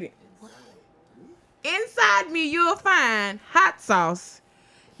repeat it? Inside me, you'll find hot sauce,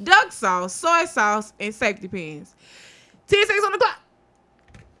 duck sauce, soy sauce, and safety pins. 10 seconds on the clock.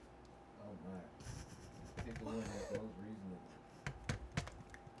 Oh my. Pick the one that's most reasonable.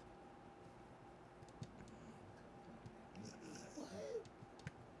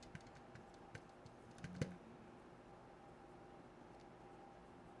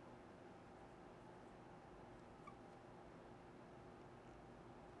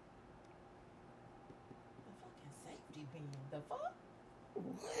 The fuck?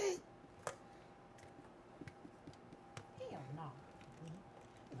 What? Hell no.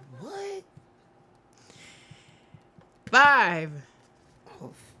 What? 5,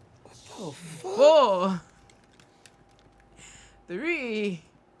 Oh, what the fuck? 4, 3,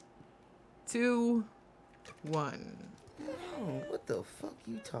 2, 1. Oh, what the fuck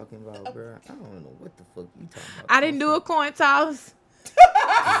you talking about, bro? I don't know what the fuck you talking about. I didn't do a coin toss.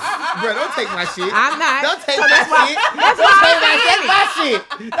 Bro, don't take my shit. I'm not. Don't take So my that's why- shit. that's Don't why take I'm my shit.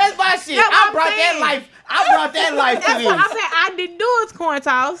 That's my shit. That's what I I'm brought that saying. life. I brought that life to That's what I this. said. I didn't do a coin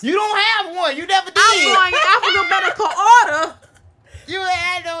toss. You don't have one. You never did. I'm going alphabetical order. You ain't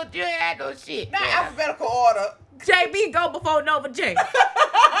had no shit. Not bro. alphabetical order. JB go before Nova J.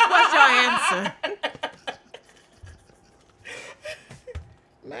 What's your answer?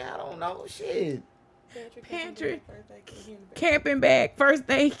 Man, I don't know. Shit. Pantry, camping bag, first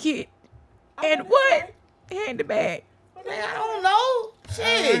aid kit, and what? Handbag. Man, I don't know.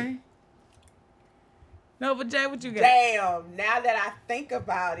 Shit. Alright. Nova J, what you got? Damn, now that I think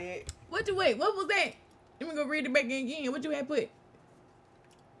about it. What was that? Let me go read it back again. What you had put?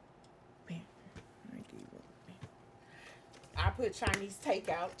 I put Chinese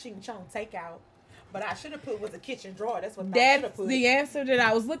takeout, ching chong takeout. But I should have put was a kitchen drawer. That's what I should That's have put. the answer that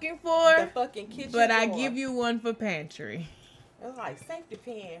I was looking The for. fucking kitchen But drawer. I give you one for pantry. It was like safety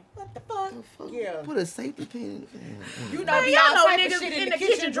pin. What the fuck? The fuck? Yeah. Put a safety pin. You know, Man, be y'all all know type of niggas shit in in the the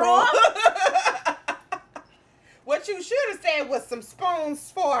kitchen kitchen drawer. drawer. What you should have said was some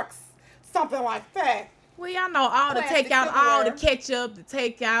spoons, forks, something like that. Well, y'all know all the Plastic takeout, all the silverware. ketchup, the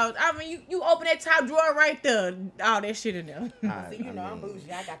takeout. I mean, you open that top drawer right there, all that shit in there. So you know, I'm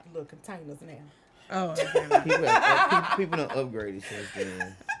bougie. I got the little containers now. Oh, okay. People done upgraded since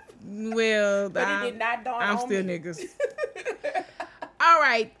then. Well, But it did not dawn I'm on still me. niggas. All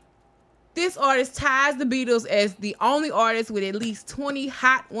right. This artist ties the Beatles as the only artist with at least 20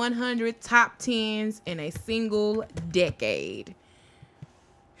 Hot 100 top 10s in a single decade.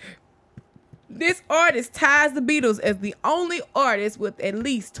 This artist ties the Beatles as the only artist with at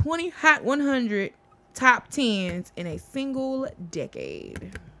least 20 Hot 100 top 10s in a single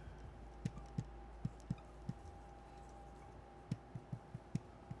decade.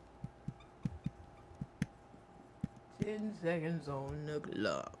 Ten seconds on the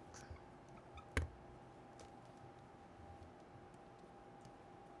clock.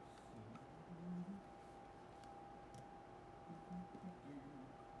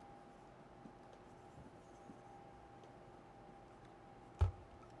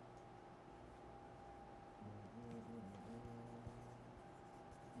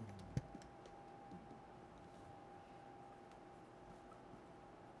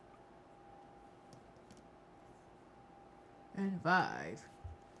 And 5,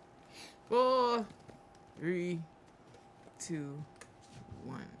 4, 3, 2,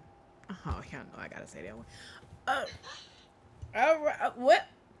 1. Oh, y'all know I gotta say that one. All right, what?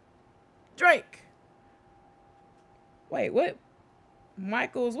 Drake. Wait, what?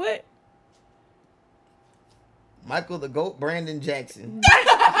 Michael's what? Michael the Goat, Brandon Jackson.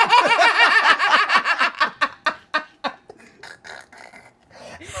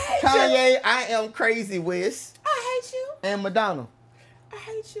 Kanye, I Am Crazy West, I hate you. and Madonna. I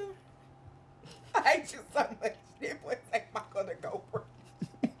hate you. I hate you so much. It would take Michael to go for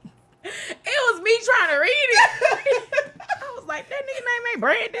It was me trying to read it. I was like, that nigga name ain't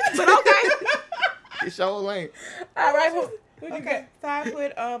Brandon, but okay. It's your lane. All right, what you got? Okay, so I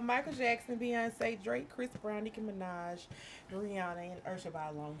put Michael Jackson, Beyonce, Drake, Chris Brown, Nicki Minaj, Rihanna, and Usher by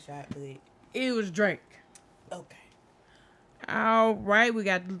a long shot, but It was Drake. okay. All right, we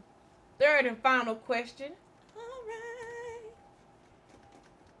got the third and final question. All right.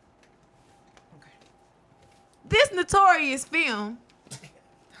 Okay. This notorious film.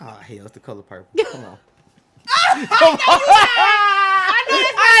 Oh, hell, it's The Color Purple. Come on. I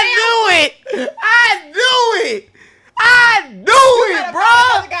I knew it! Bro!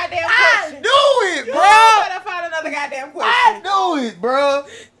 Another goddamn I question. knew it, You bro! better find another goddamn question. I knew it, bro!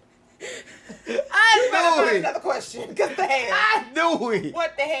 You better I find knew it! another question. Cause the hell? I knew it!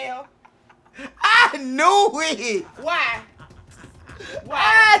 What the hell? I knew it! Why?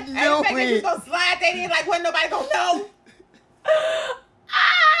 I And the knew fact that you it! gonna slide that in like wasn't nobody gonna know.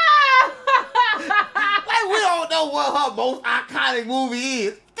 Like, we don't know what her most iconic movie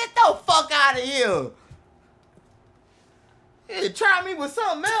is. Get the fuck out of here! Yeah, try me with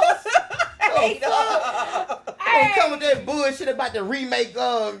something else. Hey, Don't come with that bullshit about the remake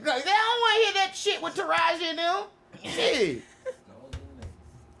of. They don't want to hear that shit with Taraji and them. Shit.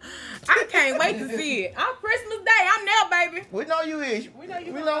 I can't wait to see it. On Christmas Day, I'm there, baby. We know you is. We know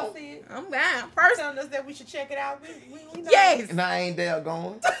you We gonna know. go see it. I'm down. You First, telling us that we should check it out. We know. yes. And I ain't there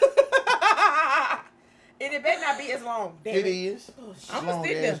going. And it better not be as long. Damn It is. Oh, shit. I'ma Long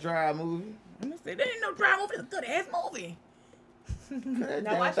sit ass there. dry movie. I'm gonna say, there ain't no dry movie. It's a good ass movie.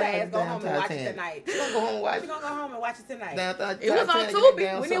 Now watch your ass go home and watch it tonight. She gonna go home and watch She it. gonna go home and watch it tonight. It was on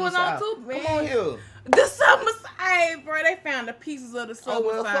Tubi. When it was on Tubi, man. Come on here. The summer side, bro. They found the pieces of the Oh summer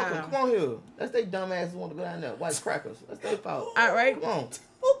well, fuck 'em. side. Come on here. That's they dumb asses want to go down there. Watch crackers. That's their fault. All right. Come on.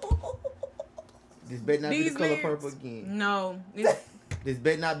 This better not be These the color lyrics- purple again. No. This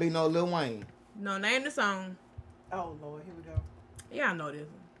better not be no Lil Wayne. No, name the song. Oh Lord, here we go. Y'all know this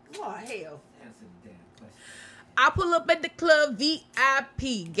one. Oh hell. Answer the damn question. I pull up at the club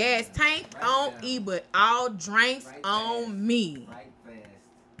VIP. Gas tank Right on down. E, but all drinks Right on fast. me. Right fast.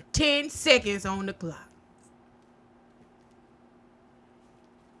 10 seconds on the clock.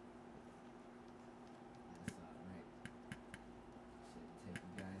 That's all right. Shouldn't take you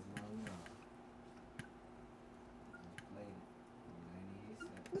guys long enough. Just played it for 98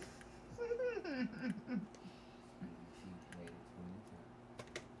 seconds. She played it 20 times.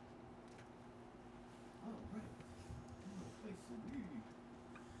 All right. I'm gonna play some music.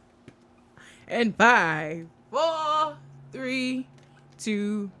 And 5, 4, 3,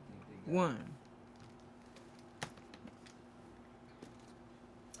 2, 1.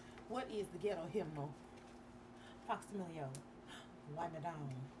 What is the ghetto hymnal? Foximilio. Wipe it down.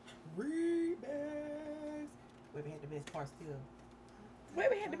 Remix. Where we had the best part still. Wait,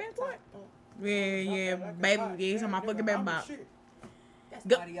 we had the best part? Oh. Yeah, baby. Yeah, you talking about fucking baby bop. That's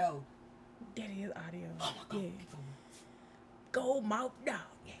Go- audio. That is audio. Oh my God. Yeah. Go mouth dog.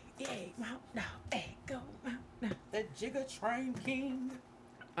 Yeah, mouth dog. Hey, go mouth dog. The Jigger Train King.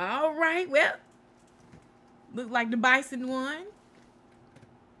 All right, well. Look like the bison won.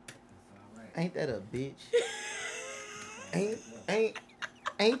 That's all right. Ain't that a bitch? ain't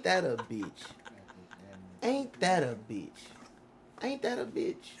that a bitch? Ain't that a bitch? Ain't that a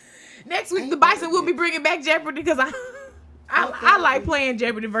bitch? Next week, Ain't the that bison a will be bitch? bringing back Jeopardy because Ain't I that a like bitch? playing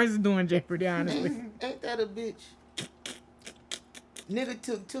Jeopardy versus doing Jeopardy, honestly. Ain't that a bitch? Nigga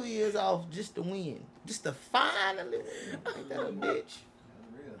took 2 years off just to win. Just to finally win. Ain't that a bitch? That's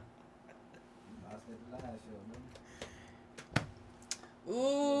real. You lost at the live show, man.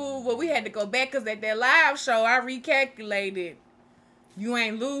 Ooh, well, we had to go back because at that live show, I recalculated. You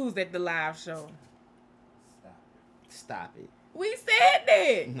ain't lose at the live show. Stop. Stop it. We said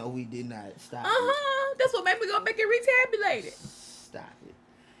that. No, we did not. Stop it. Uh-huh. That's what made me go back and retabulate it. Stop it.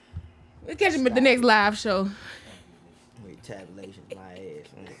 We'll catch him at the next live show. Wait, tabulation my ass.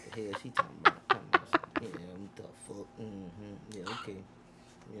 What the hell she talking about? Talking about something. Yeah, what the fuck? Yeah, okay.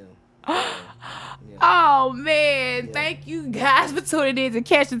 Yeah. Oh, man. Yeah. Thank you guys for tuning in to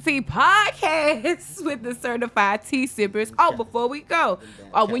Catch the Tea podcast with the certified tea sippers. Oh, before we go,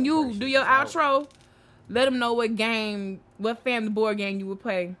 when you do your outro, let them know what family board game you would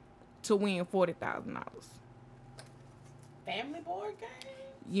play to win $40,000. Family board game?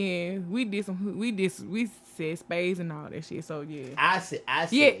 Yeah, we said spades and all that shit. So yeah, I said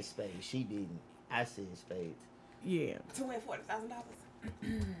Yeah. spades. She didn't. I said spades. yeah. To win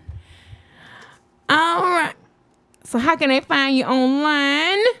 $40,000. All right. So how can they find you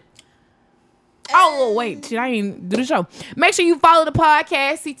online? Oh, wait. Shit, I ain't do the show. Make sure you follow the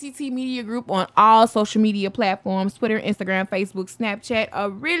podcast, CTT Media Group, on all social media platforms, Twitter, Instagram, Facebook, Snapchat, or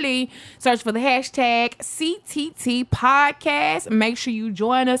really search for the hashtag CTTPodcast. Make sure you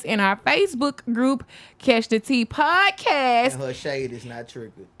join us in our Facebook group, Catch the Tea Podcast. And her shade is not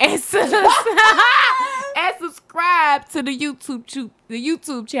triggered. And, and subscribe to the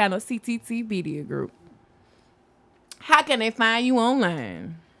YouTube channel, CTT Media Group. How can they find you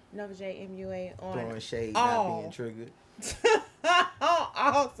online? Nova J MUA on Throwing shade, all. not being triggered. on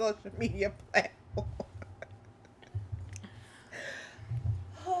all social media platforms.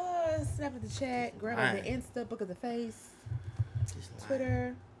 Snap at the chat, grab on the Insta, book of the face, Just lying.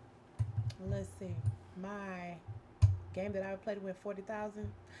 Twitter. Let's see. My game that I would play to win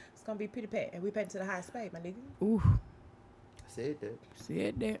 40,000. It's gonna be Pitty Pat, and we pay to the highest spade, my nigga. Ooh, I said that.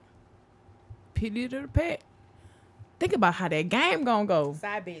 said that. Pity to the pet. Think about how that game gonna go.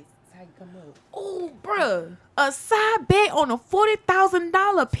 Side bets. That's how you come up. Ooh, bruh. A side bet on a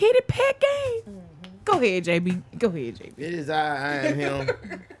 $40,000 pity pet game? Mm-hmm. Go ahead, JB. Go ahead, JB. It is I am him.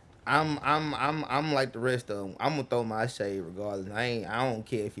 I'm like the rest of them. I'm gonna throw my shade regardless. I don't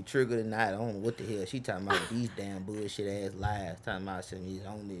care if you triggered or not. I don't know what the hell she talking about with these damn bullshit ass lies. Talking about something he's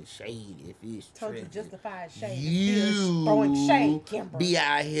on this shade if it's Told you triggered. justified shade. You Still throwing shade, Kimber. be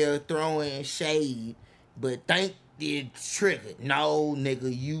out here throwing shade, but think it's triggered. No,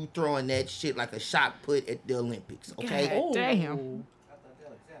 nigga, you throwing that shit like a shot put at the Olympics, okay? God damn.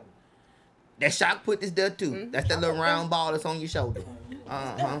 That shot put is there too. That's that little round ball that's on your shoulder.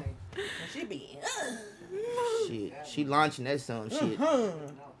 She be. Shit, she launching that some shit. I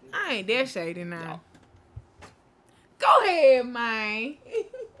ain't that shady now. Go ahead, man.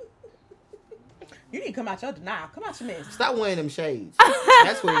 You need to come out your denial. Come out your mess. Stop wearing them shades.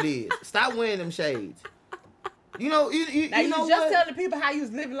 That's what it is. Stop wearing them shades. You know, you know just what? telling the people how you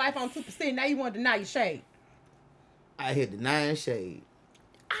was living life on 2%. Now you want to deny your shade. I hear denying shade.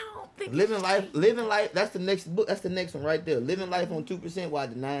 I don't think Living life. That's the next book. That's the next one right there. Living life on 2% while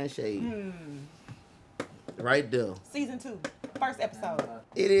denying shade. Right there. Season 2, first episode.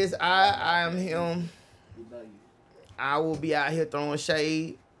 It is. I am him. I will be out here throwing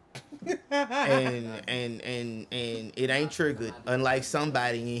shade. and it ain't triggered. Unlike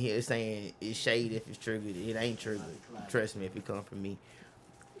somebody in here saying it's shade if it's triggered, it ain't triggered. Trust me, if it come from me.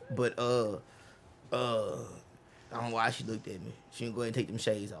 But I don't know why she looked at me. She can go ahead and take them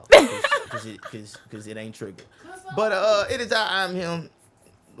shades off because it ain't triggered. But it is I'm him,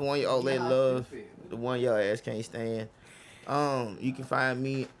 the one your old lady love, the one your ass can't stand. You can find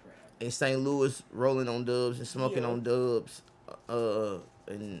me in St. Louis rolling on dubs and smoking on dubs.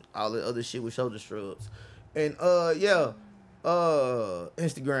 And all the other shit with shoulder shrubs. And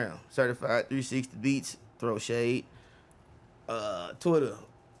Instagram, certified 360 beats, throw shade. Twitter,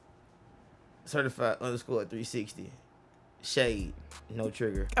 certified _360, shade, no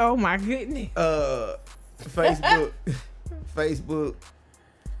trigger. Oh my goodness. Facebook,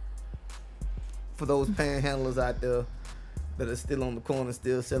 for those panhandlers out there that are still on the corner,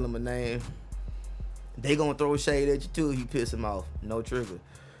 still selling my name. They gonna throw shade at you too if you piss them off. No trigger.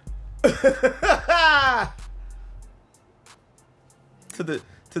 To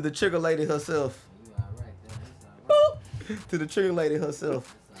the trigger lady herself. To the trigger lady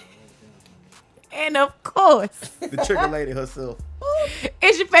herself. And of course, The trigger lady herself.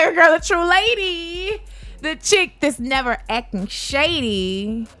 it's your favorite girl, the true lady. The chick that's never acting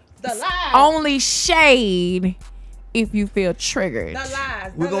shady. The lies. Only shade if you feel triggered. The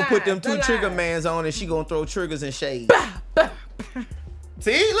lies. We're gonna put them two trigger mans on and she gonna throw triggers and shade.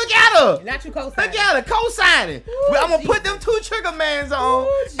 See, look at her. Not you co-signing. Look at her, co-signing. I'm gonna put them two trigger mans on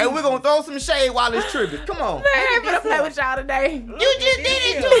and we're gonna throw some shade while it's triggered. Come on. Man, I ain't gonna play with y'all today. You just did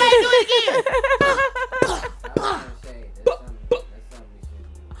it. Too late. Do it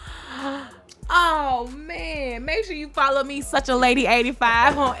again. Oh man, make sure you follow me, Such a Lady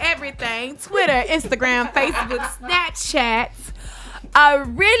 85 on everything: Twitter, Instagram, Facebook, Snapchat.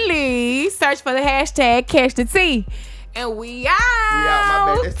 Really search for the hashtag Catch the Tea. And we out.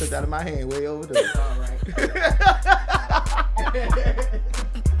 My bad. That stuck out of my hand way over there. All right.